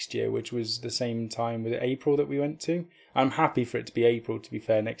one next year, which was the same time with April that we went to. I'm happy for it to be April, to be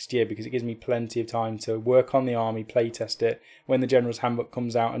fair, next year, because it gives me plenty of time to work on the army, playtest it. When the General's Handbook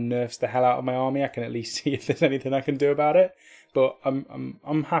comes out and nerfs the hell out of my army, I can at least see if there's anything I can do about it. But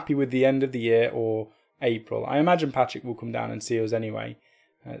I'm happy with the end of the year or April. I imagine Patrick will come down and see us anyway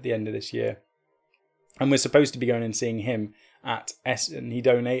at the end of this year. And we're supposed to be going and seeing him at Essen. He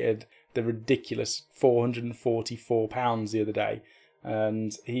donated the ridiculous £444 the other day,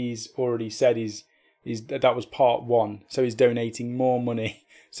 and he's already said that was part 1, so he's donating more money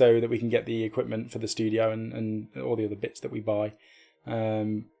so that we can get the equipment for the studio and all the other bits that we buy,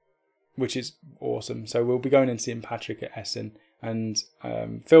 which is awesome. So we'll be going and seeing Patrick at Essen, and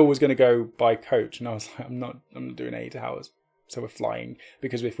Phil was going to go by coach, and I was like, I'm not doing 8 hours, so we're flying,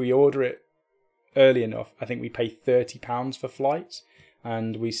 because if we order it early enough, I think we pay £30 for flights,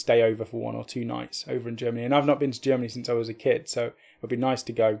 and we stay over for 1 or 2 nights over in Germany. And I've not been to Germany since I was a kid, so it would be nice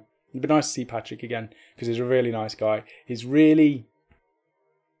to go. It'd be nice to see Patrick again, because he's a really nice guy. He's really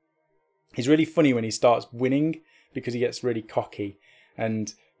funny when he starts winning, because he gets really cocky.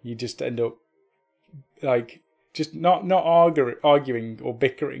 and you just end up like just not arguing or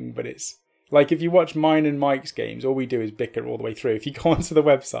bickering, but it's like if you watch mine and Mike's games, all we do is bicker all the way through. If you go onto the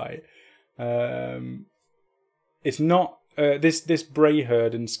website, it's not this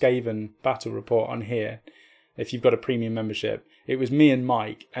Brayherd and Skaven battle report on here. If you've got a premium membership, it was me and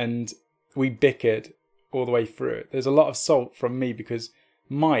Mike, and we bickered all the way through it. There's a lot of salt from me because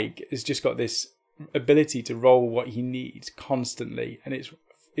Mike has just got this ability to roll what he needs constantly, and it's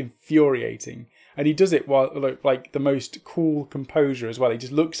infuriating. And he does it while like the most cool composure as well. He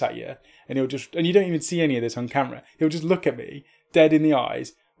just looks at you, and and you don't even see any of this on camera. He'll just look at me dead in the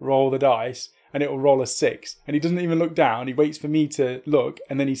eyes, roll the dice, and it'll roll a 6. And he doesn't even look down. He waits for me to look,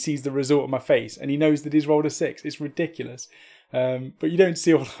 and then he sees the result of my face, and he knows that he's rolled a 6. It's ridiculous. But you don't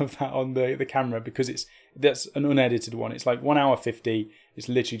see all of that on the camera because that's an unedited one. It's like 1 hour 50. It's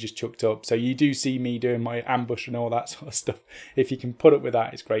literally just chucked up. So you do see me doing my ambush and all that sort of stuff. If you can put up with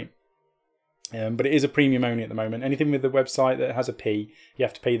that, it's great. But it is a premium only at the moment. Anything with the website that has a P, you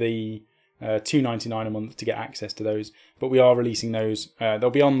have to pay the $2.99 a month to get access to those. But we are releasing those.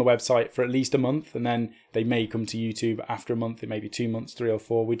 They'll be on the website for at least a month, and then they may come to YouTube after a month. It may be 2 months, 3 or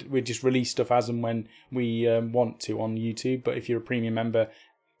 4. We just release stuff as and when we want to on YouTube. But if you're a premium member,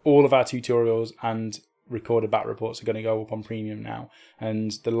 all of our tutorials and recorded battle reports are going to go up on premium now,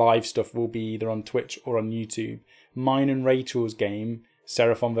 and the live stuff will be either on Twitch or on YouTube. Mine and Rachel's game,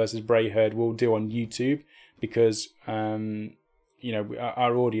 Seraphon versus Brayherd, we'll do on YouTube because you know,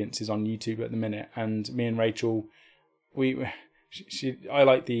 our audience is on YouTube at the minute, and me and Rachel, I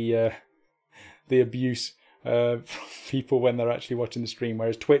like the abuse from people when they're actually watching the stream.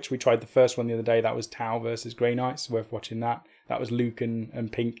 Whereas Twitch, we tried the first one the other day. That was Tau versus Grey Knights. Worth watching that. That was Luke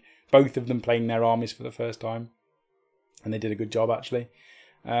and Pink, both of them playing their armies for the first time, and they did a good job actually.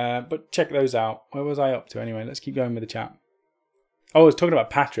 But check those out. Where was I up to anyway? Let's keep going with the chat. Oh, I was talking about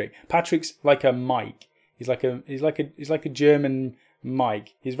Patrick. Patrick's like a Mike. He's like a German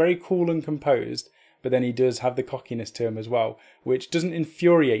Mike. He's very cool and composed, but then he does have the cockiness to him as well, which doesn't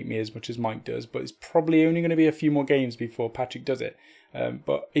infuriate me as much as Mike does. But it's probably only going to be a few more games before Patrick does it.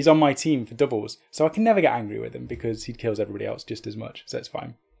 But he's on my team for doubles, so I can never get angry with him because he kills everybody else just as much. So it's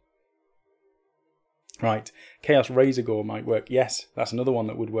fine. Right, Chaos Razor Gore might work. Yes, that's another one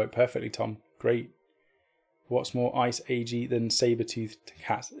that would work perfectly, Tom. Great. What's more Ice Agey than saber-toothed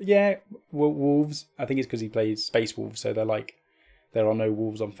cats? Yeah, wolves. I think it's because he plays Space Wolves, so they're like, there are no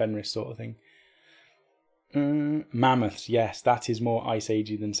wolves on Fenris sort of thing. Mammoths, yes, that is more Ice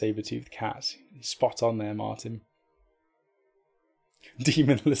Agey than saber-toothed cats. Spot on there, Martin.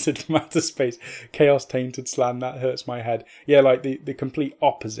 Demon Lizard from outer space. Chaos Tainted Slan, that hurts my head. Yeah, like the complete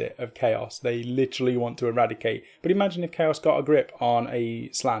opposite of Chaos. They literally want to eradicate. But imagine if Chaos got a grip on a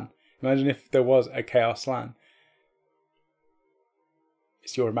Slan. Imagine if there was a Chaos Slan.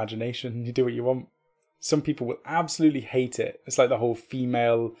 It's your imagination. You do what you want. Some people will absolutely hate it. It's like the whole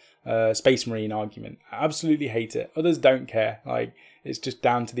female Space Marine argument. I absolutely hate it. Others don't care. Like, it's just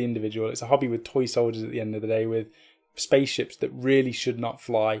down to the individual. It's a hobby with toy soldiers at the end of the day, with spaceships that really should not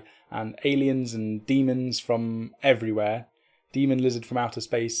fly, and aliens and demons from everywhere. Demon lizard from outer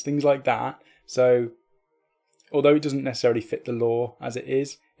space. Things like that. So, although it doesn't necessarily fit the lore as it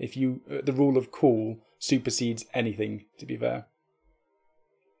is, if you the rule of cool supersedes anything, to be fair.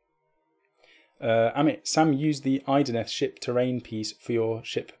 Amit, Sam used the Ideneth ship terrain piece for your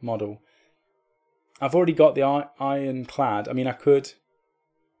ship model. I've already got the ironclad. I mean, I could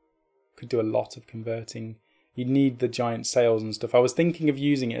do a lot of converting. You'd need the giant sails and stuff. I was thinking of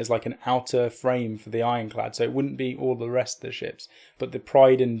using it as like an outer frame for the ironclad, so it wouldn't be all the rest of the ships, but the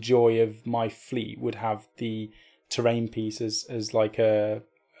pride and joy of my fleet would have the terrain piece as like a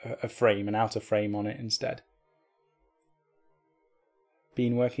frame, an outer frame on it instead.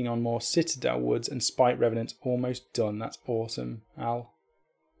 Been working on more Citadel Woods and Spite Revenants, almost done. That's awesome, Al.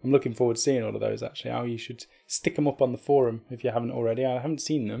 I'm looking forward to seeing all of those actually, Al. You should stick them up on the forum if you haven't already. I haven't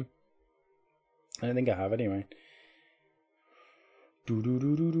seen them. I don't think I have anyway.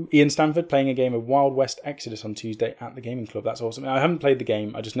 Ian Stanford playing a game of Wild West Exodus on Tuesday at the gaming club. That's awesome. I haven't played the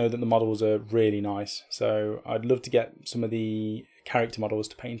game. I just know that the models are really nice. So I'd love to get some of the character models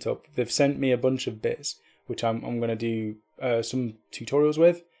to paint up. They've sent me a bunch of bits, which I'm going to do some tutorials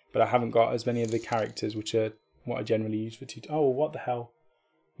with, but I haven't got as many of the characters, which are what I generally use for tutorials. Oh, what the hell.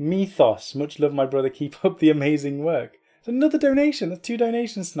 Mythos. Much love, my brother. Keep up the amazing work. It's another donation. That's 2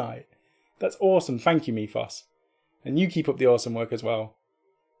 donations tonight. That's awesome. Thank you, Mythos. And you keep up the awesome work as well.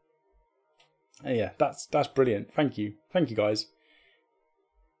 Yeah, that's brilliant. Thank you. Thank you, guys.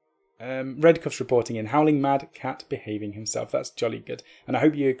 Redcuff's reporting in. Howling Mad Cat behaving himself. That's jolly good. And I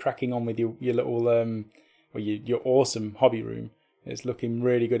hope you're cracking on with your little, your awesome hobby room. It's looking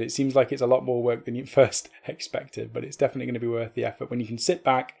really good. It seems like it's a lot more work than you first expected, but it's definitely going to be worth the effort. When you can sit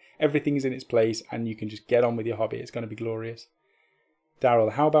back, everything's in its place, and you can just get on with your hobby, it's going to be glorious.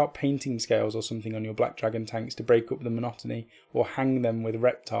 Daryl, how about painting scales or something on your Black Dragon tanks to break up the monotony, or hang them with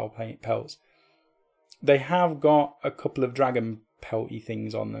reptile paint pelts? They have got a couple of dragon pelty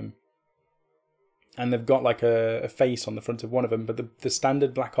things on them, and they've got like a face on the front of one of them, but the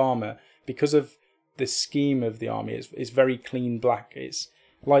standard black armour, because of the scheme of the army, it's very clean black. It's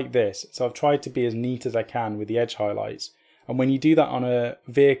like this. So I've tried to be as neat as I can with the edge highlights, and when you do that on a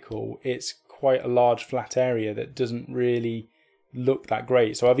vehicle, it's quite a large flat area that doesn't really look that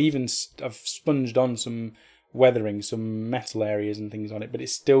great. So I've sponged on some weathering, some metal areas and things on it, but it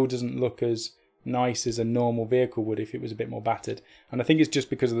still doesn't look as nice as a normal vehicle would if it was a bit more battered. And I think it's just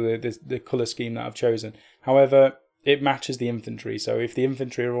because of the colour scheme that I've chosen. However, it matches the infantry, so if the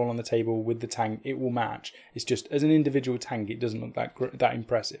infantry are all on the table with the tank, it will match. It's just as an individual tank, it doesn't look that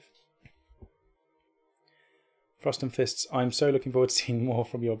impressive. Frost and Fists, I'm so looking forward to seeing more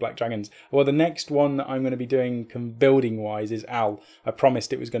from your Black Dragons. Well, the next one that I'm going to be doing building-wise is Al. I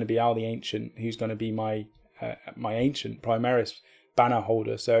promised it was going to be Al the Ancient, who's going to be my Ancient Primaris banner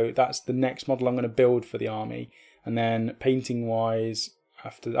holder. So that's the next model I'm going to build for the army. And then painting-wise,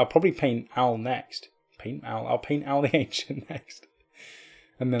 I'll probably paint Al next. I'll paint Al the Ancient next.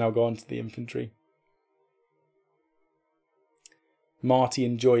 And then I'll go on to the infantry. Marty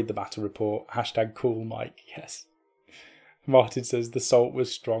enjoyed the battle report. # cool Mike. Yes. Martin says the salt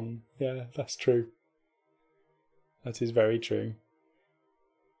was strong. Yeah, that's true. That is very true.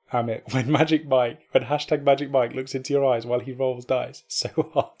 Amit, when Magic Mike looks into your eyes while he rolls dice. So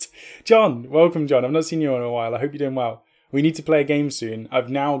hot. John, welcome John. I've not seen you in a while. I hope you're doing well. We need to play a game soon.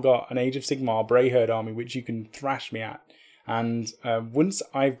 I've now got an Age of Sigmar Brayherd army which you can thrash me at. And once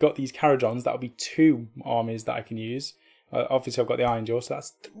I've got these Carajons, that'll be 2 armies that I can use. Obviously I've got the Iron Jaw, so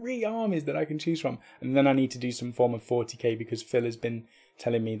that's 3 armies that I can choose from. And then I need to do some form of 40k because Phil has been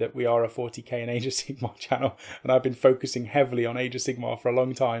telling me that we are a 40k and Age of Sigmar channel. And I've been focusing heavily on Age of Sigmar for a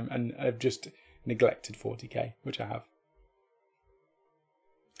long time and I've just neglected 40k, which I have.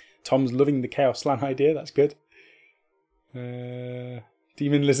 Tom's loving the Chaos Slan idea, that's good.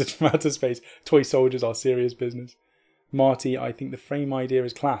 Demon Lizard from outer space. Toy soldiers are serious business. Marty, I think the frame idea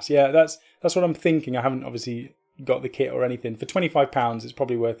is class. Yeah, that's what I'm thinking. I haven't obviously got the kit or anything. For £25 it's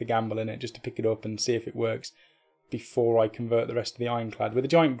probably worth a gamble in it just to pick it up and see if it works before I convert the rest of the Ironclad. With a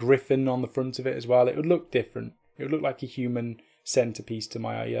giant griffin on the front of it as well, it would look different. It would look like a human centrepiece to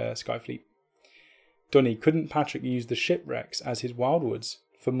my Skyfleet. Dunny, couldn't Patrick use the shipwrecks as his Wildwoods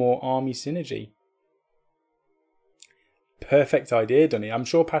for more army synergy? Perfect idea, Dunny. I'm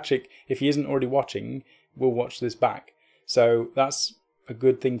sure Patrick, if he isn't already watching, will watch this back. So that's a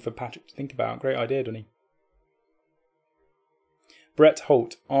good thing for Patrick to think about. Great idea, Dunny. Brett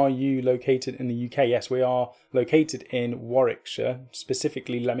Holt, are you located in the UK? Yes, we are located in Warwickshire,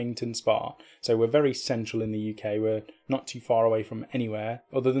 specifically Leamington Spa. So we're very central in the UK. We're not too far away from anywhere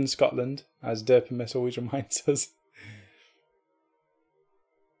other than Scotland, as Derpimus always reminds us.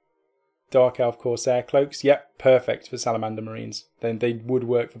 Dark Elf Corsair cloaks, yep, perfect for Salamander Marines. Then they would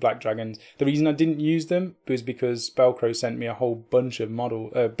work for Black Dragons. The reason I didn't use them was because Spellcrow sent me a whole bunch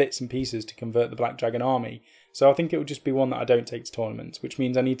of bits and pieces to convert the Black Dragon army. So I think it would just be one that I don't take to tournaments, which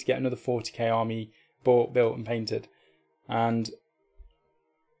means I need to get another 40k army bought, built and painted. And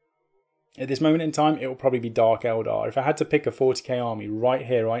at this moment in time, it will probably be Dark Eldar. If I had to pick a 40k army right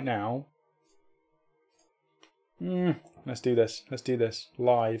here, right now, let's do this. Let's do this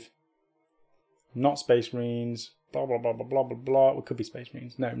live. Not Space Marines, blah, blah, blah, blah, blah, blah, blah. It could be Space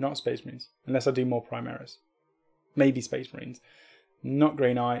Marines. No, not Space Marines. Unless I do more Primaris. Maybe Space Marines. Not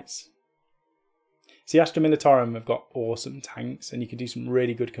Grey Knights. See, Astra Militarum have got awesome tanks, and you can do some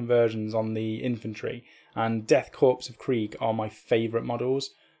really good conversions on the infantry. And Death Corps of Krieg are my favourite models,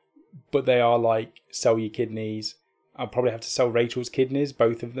 but they are like, sell your kidneys. I'll probably have to sell Rachel's kidneys,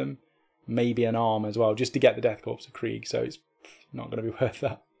 both of them. Maybe an arm as well, just to get the Death Corps of Krieg, so it's not going to be worth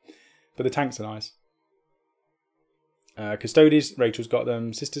that. But the tanks are nice. Custodes, Rachel's got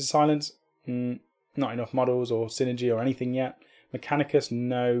them. Sisters of Silence, not enough models or synergy or anything yet. Mechanicus,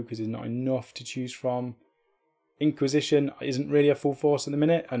 no, because there's not enough to choose from. Inquisition isn't really a full force at the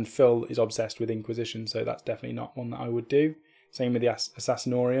minute, and Phil is obsessed with Inquisition, so that's definitely not one that I would do. Same with the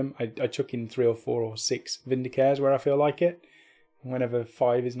Assassinorium. I chuck in 3 or 4 or 6 Vindicares where I feel like it, whenever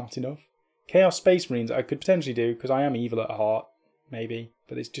 5 is not enough. Chaos Space Marines I could potentially do, because I am evil at heart. Maybe,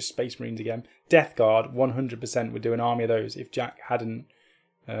 but it's just Space Marines again. Death Guard, 100% would do an army of those if Jack hadn't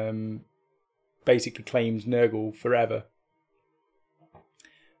basically claimed Nurgle forever.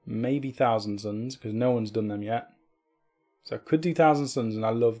 Maybe Thousand Suns, because no one's done them yet. So I could do 1,000 Suns, and I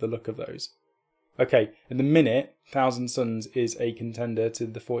love the look of those. Okay, in the minute, 1,000 Suns is a contender to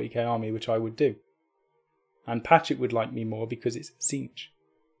the 40k army, which I would do. And Patchett would like me more because it's Siege.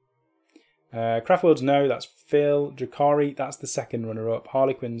 Craftworlds, no, that's Phil. Drakari, that's the second runner-up.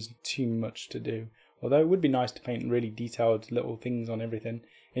 Harlequin's too much to do. Although it would be nice to paint really detailed little things on everything.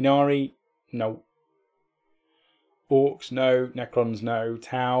 Inari, no. Orcs, no. Necrons, no.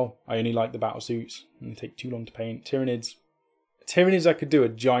 Tau, I only like the battle suits. And they take too long to paint. Tyranids. Tyranids, I could do a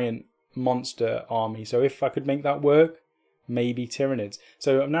giant monster army. So if I could make that work, maybe Tyranids.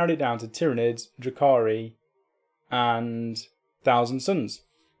 So I've narrowed it down to Tyranids, Drakari, and 1,000 Suns.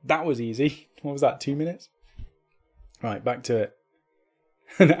 That was easy. What was that, 2 minutes? Right, back to it.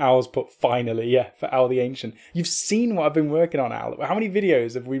 And Owl's put finally, yeah, for Owl the Ancient. You've seen what I've been working on, Owl. How many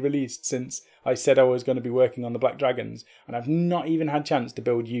videos have we released since I said I was going to be working on the Black Dragons? And I've not even had a chance to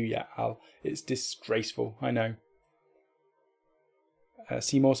build you yet, Owl. It's disgraceful, I know.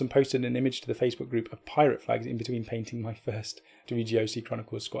 C. Mawson posted an image to the Facebook group of pirate flags in between painting my first WGOC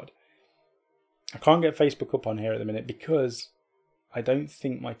Chronicles squad. I can't get Facebook up on here at the minute because I don't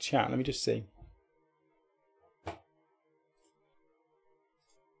think my chat... Let me just see.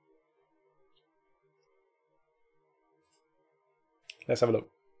 Let's have a look.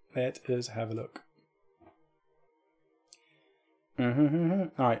 Let us have a look.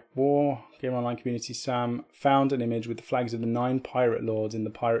 Alright, War Game Online Community Sam found an image with the flags of the 9 pirate lords in the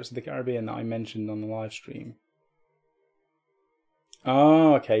Pirates of the Caribbean that I mentioned on the live stream.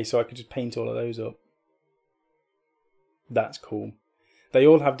 Oh, okay, so I could just paint all of those up. That's cool. They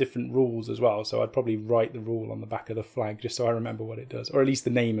all have different rules as well, so I'd probably write the rule on the back of the flag just so I remember what it does, or at least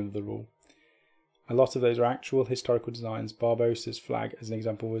the name of the rule. A lot of those are actual historical designs. Barbossa's flag, as an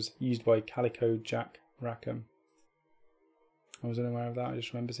example, was used by Calico Jack Rackham. I wasn't aware of that. I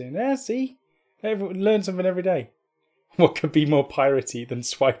just remember seeing, there, see? Everyone learns something every day. What could be more piratey than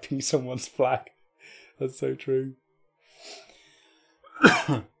swiping someone's flag? That's so true.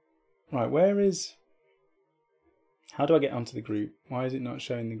 Right, where is... How do I get onto the group? Why is it not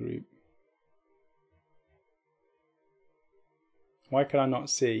showing the group? Why can I not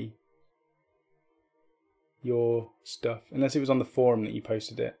see your stuff? Unless it was on the forum that you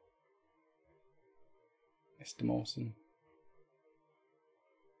posted it. Mr. Mawson.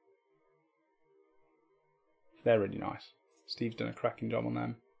 They're really nice. Steve's done a cracking job on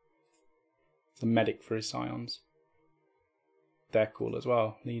them. It's a medic for his scions. They're cool as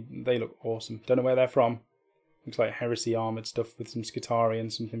well. They look awesome. Don't know where they're from. Looks like Heresy armoured stuff with some Scutari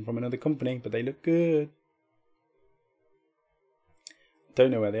and something from another company, but they look good. Don't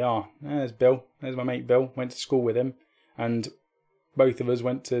know where they are. There's Bill. There's my mate Bill. Went to school with him. And both of us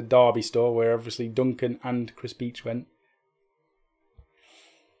went to Derby store, where obviously Duncan and Chris Beach went.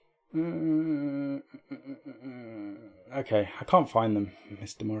 Okay, I can't find them,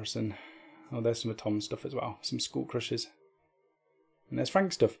 Mr. Morrison. Oh, there's some of Tom's stuff as well. Some School Crushes. And there's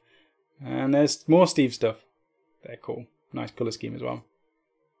Frank's stuff. And there's more Steve stuff. They're cool. Nice colour scheme as well.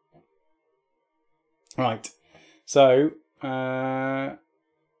 Right. So, let's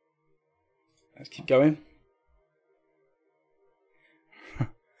keep going.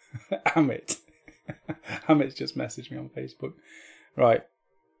 Amit. Amit's just messaged me on Facebook. Right.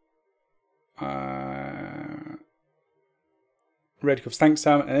 Red Cuffs. Thanks,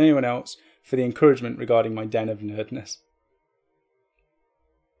 Sam, and anyone else for the encouragement regarding my den of nerdness.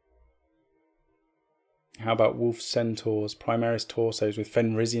 How about wolf centaurs, Primaris torsos with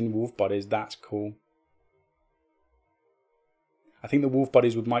Fenrisian wolf bodies? That's cool. I think the wolf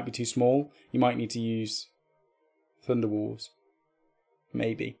bodies might be too small. You might need to use Thunderwolves.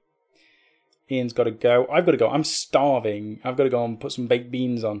 Maybe. Ian's got to go. I've got to go. I'm starving. I've got to go and put some baked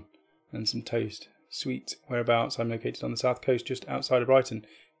beans on and some toast. Sweet. Whereabouts? I'm located on the south coast, just outside of Brighton.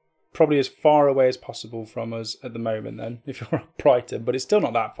 Probably as far away as possible from us at the moment then, if you're at Brighton. But it's still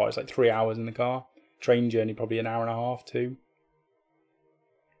not that far. It's like 3 hours in the car. Train journey, probably an hour and a half, 2.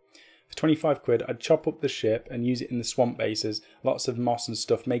 For 25 quid, I'd chop up the ship and use it in the swamp bases. Lots of moss and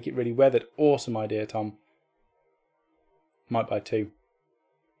stuff. Make it really weathered. Awesome idea, Tom. Might buy 2.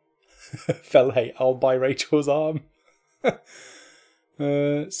 Fell hate, I'll buy Rachel's arm.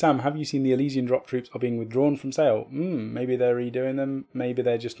 Sam, have you seen the Elysian drop troops are being withdrawn from sale? Maybe they're redoing them. Maybe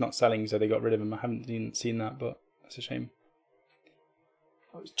they're just not selling, so they got rid of them. I haven't seen that, but that's a shame.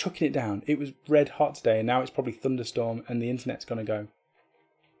 I was chucking it down. It was red hot today, and now it's probably thunderstorm, and the internet's going to go.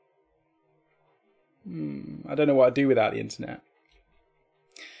 I don't know what I'd do without the internet.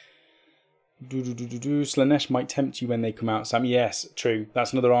 Slanesh might tempt you when they come out, Sam. Yes, true.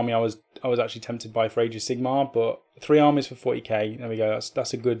 That's another army I was actually tempted by for ages, Sigmar, but 3 armies for 40k. There we go.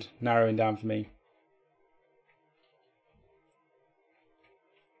 That's a good narrowing down for me.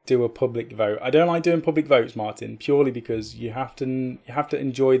 do a public vote. I don't like doing public votes, Martin, purely because you have to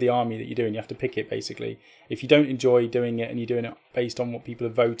enjoy the army that you're doing. You have to pick it, basically. If you don't enjoy doing it and you're doing it based on what people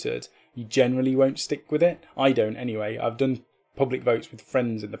have voted, you generally won't stick with it. I don't, anyway. I've done public votes with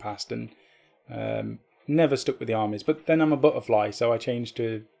friends in the past and never stuck with the armies. But then I'm a butterfly, so I changed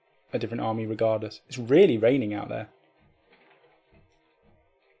to a different army regardless. It's really raining out there.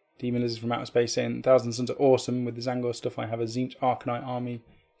 Demon Lizards from Outer Space saying 1,000 Suns are awesome. With the Zangor stuff, I have a Tzeentch Arcanite army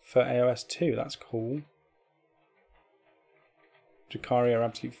for AOS 2. That's cool. Drakari are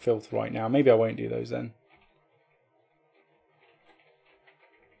absolute filth right now. Maybe I won't do those then.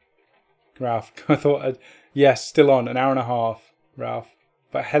 Ralph, I thought yes, still on, an hour and a half, Ralph.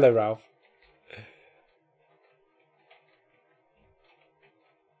 But hello, Ralph.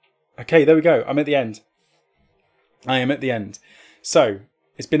 Okay, there we go. I'm at the end. I am at the end. So,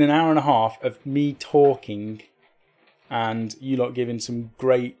 it's been an hour and a half of me talking and you lot giving some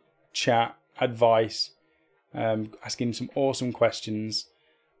great chat, advice, asking some awesome questions.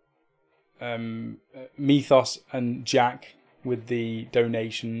 Mythos and Jack with the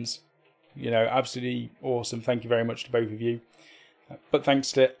donations. You know, absolutely awesome. Thank you very much to both of you. But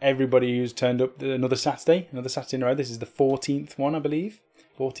thanks to everybody who's turned up another Saturday in a row. This is the 14th one, I believe.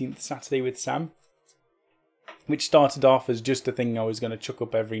 14th Saturday with Sam. Which started off as just a thing I was going to chuck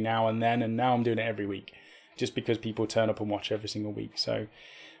up every now and then, and now I'm doing it every week, just because people turn up and watch every single week. So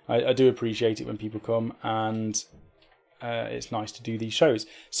I do appreciate it when people come, and it's nice to do these shows.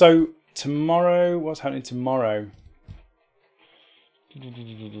 So tomorrow, what's happening tomorrow?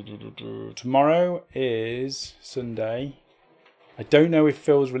 Tomorrow is Sunday. I don't know if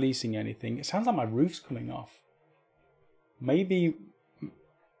Phil's releasing anything. It sounds like my roof's coming off. Maybe...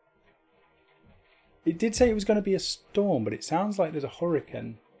 It did say it was going to be a storm, but it sounds like there's a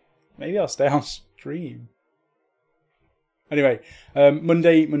hurricane. Maybe I'll stay on stream. Anyway,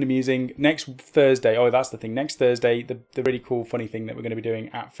 Monday musing. Next Thursday, oh, that's the thing. Next Thursday, the really cool, funny thing that we're going to be doing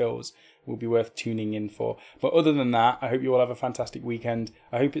at Phil's will be worth tuning in for. But other than that, I hope you all have a fantastic weekend.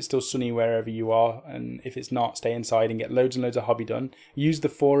 I hope it's still sunny wherever you are. And if it's not, stay inside and get loads and loads of hobby done. Use the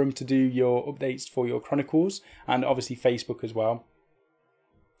forum to do your updates for your Chronicles, and obviously Facebook as well.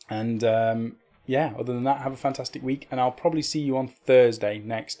 And... yeah, other than that, have a fantastic week, and I'll probably see you on Thursday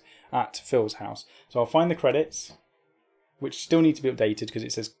next at Phil's house. So I'll find the credits, which still need to be updated because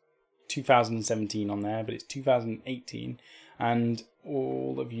it says 2017 on there, but it's 2018, and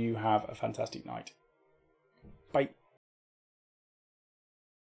all of you have a fantastic night. Bye.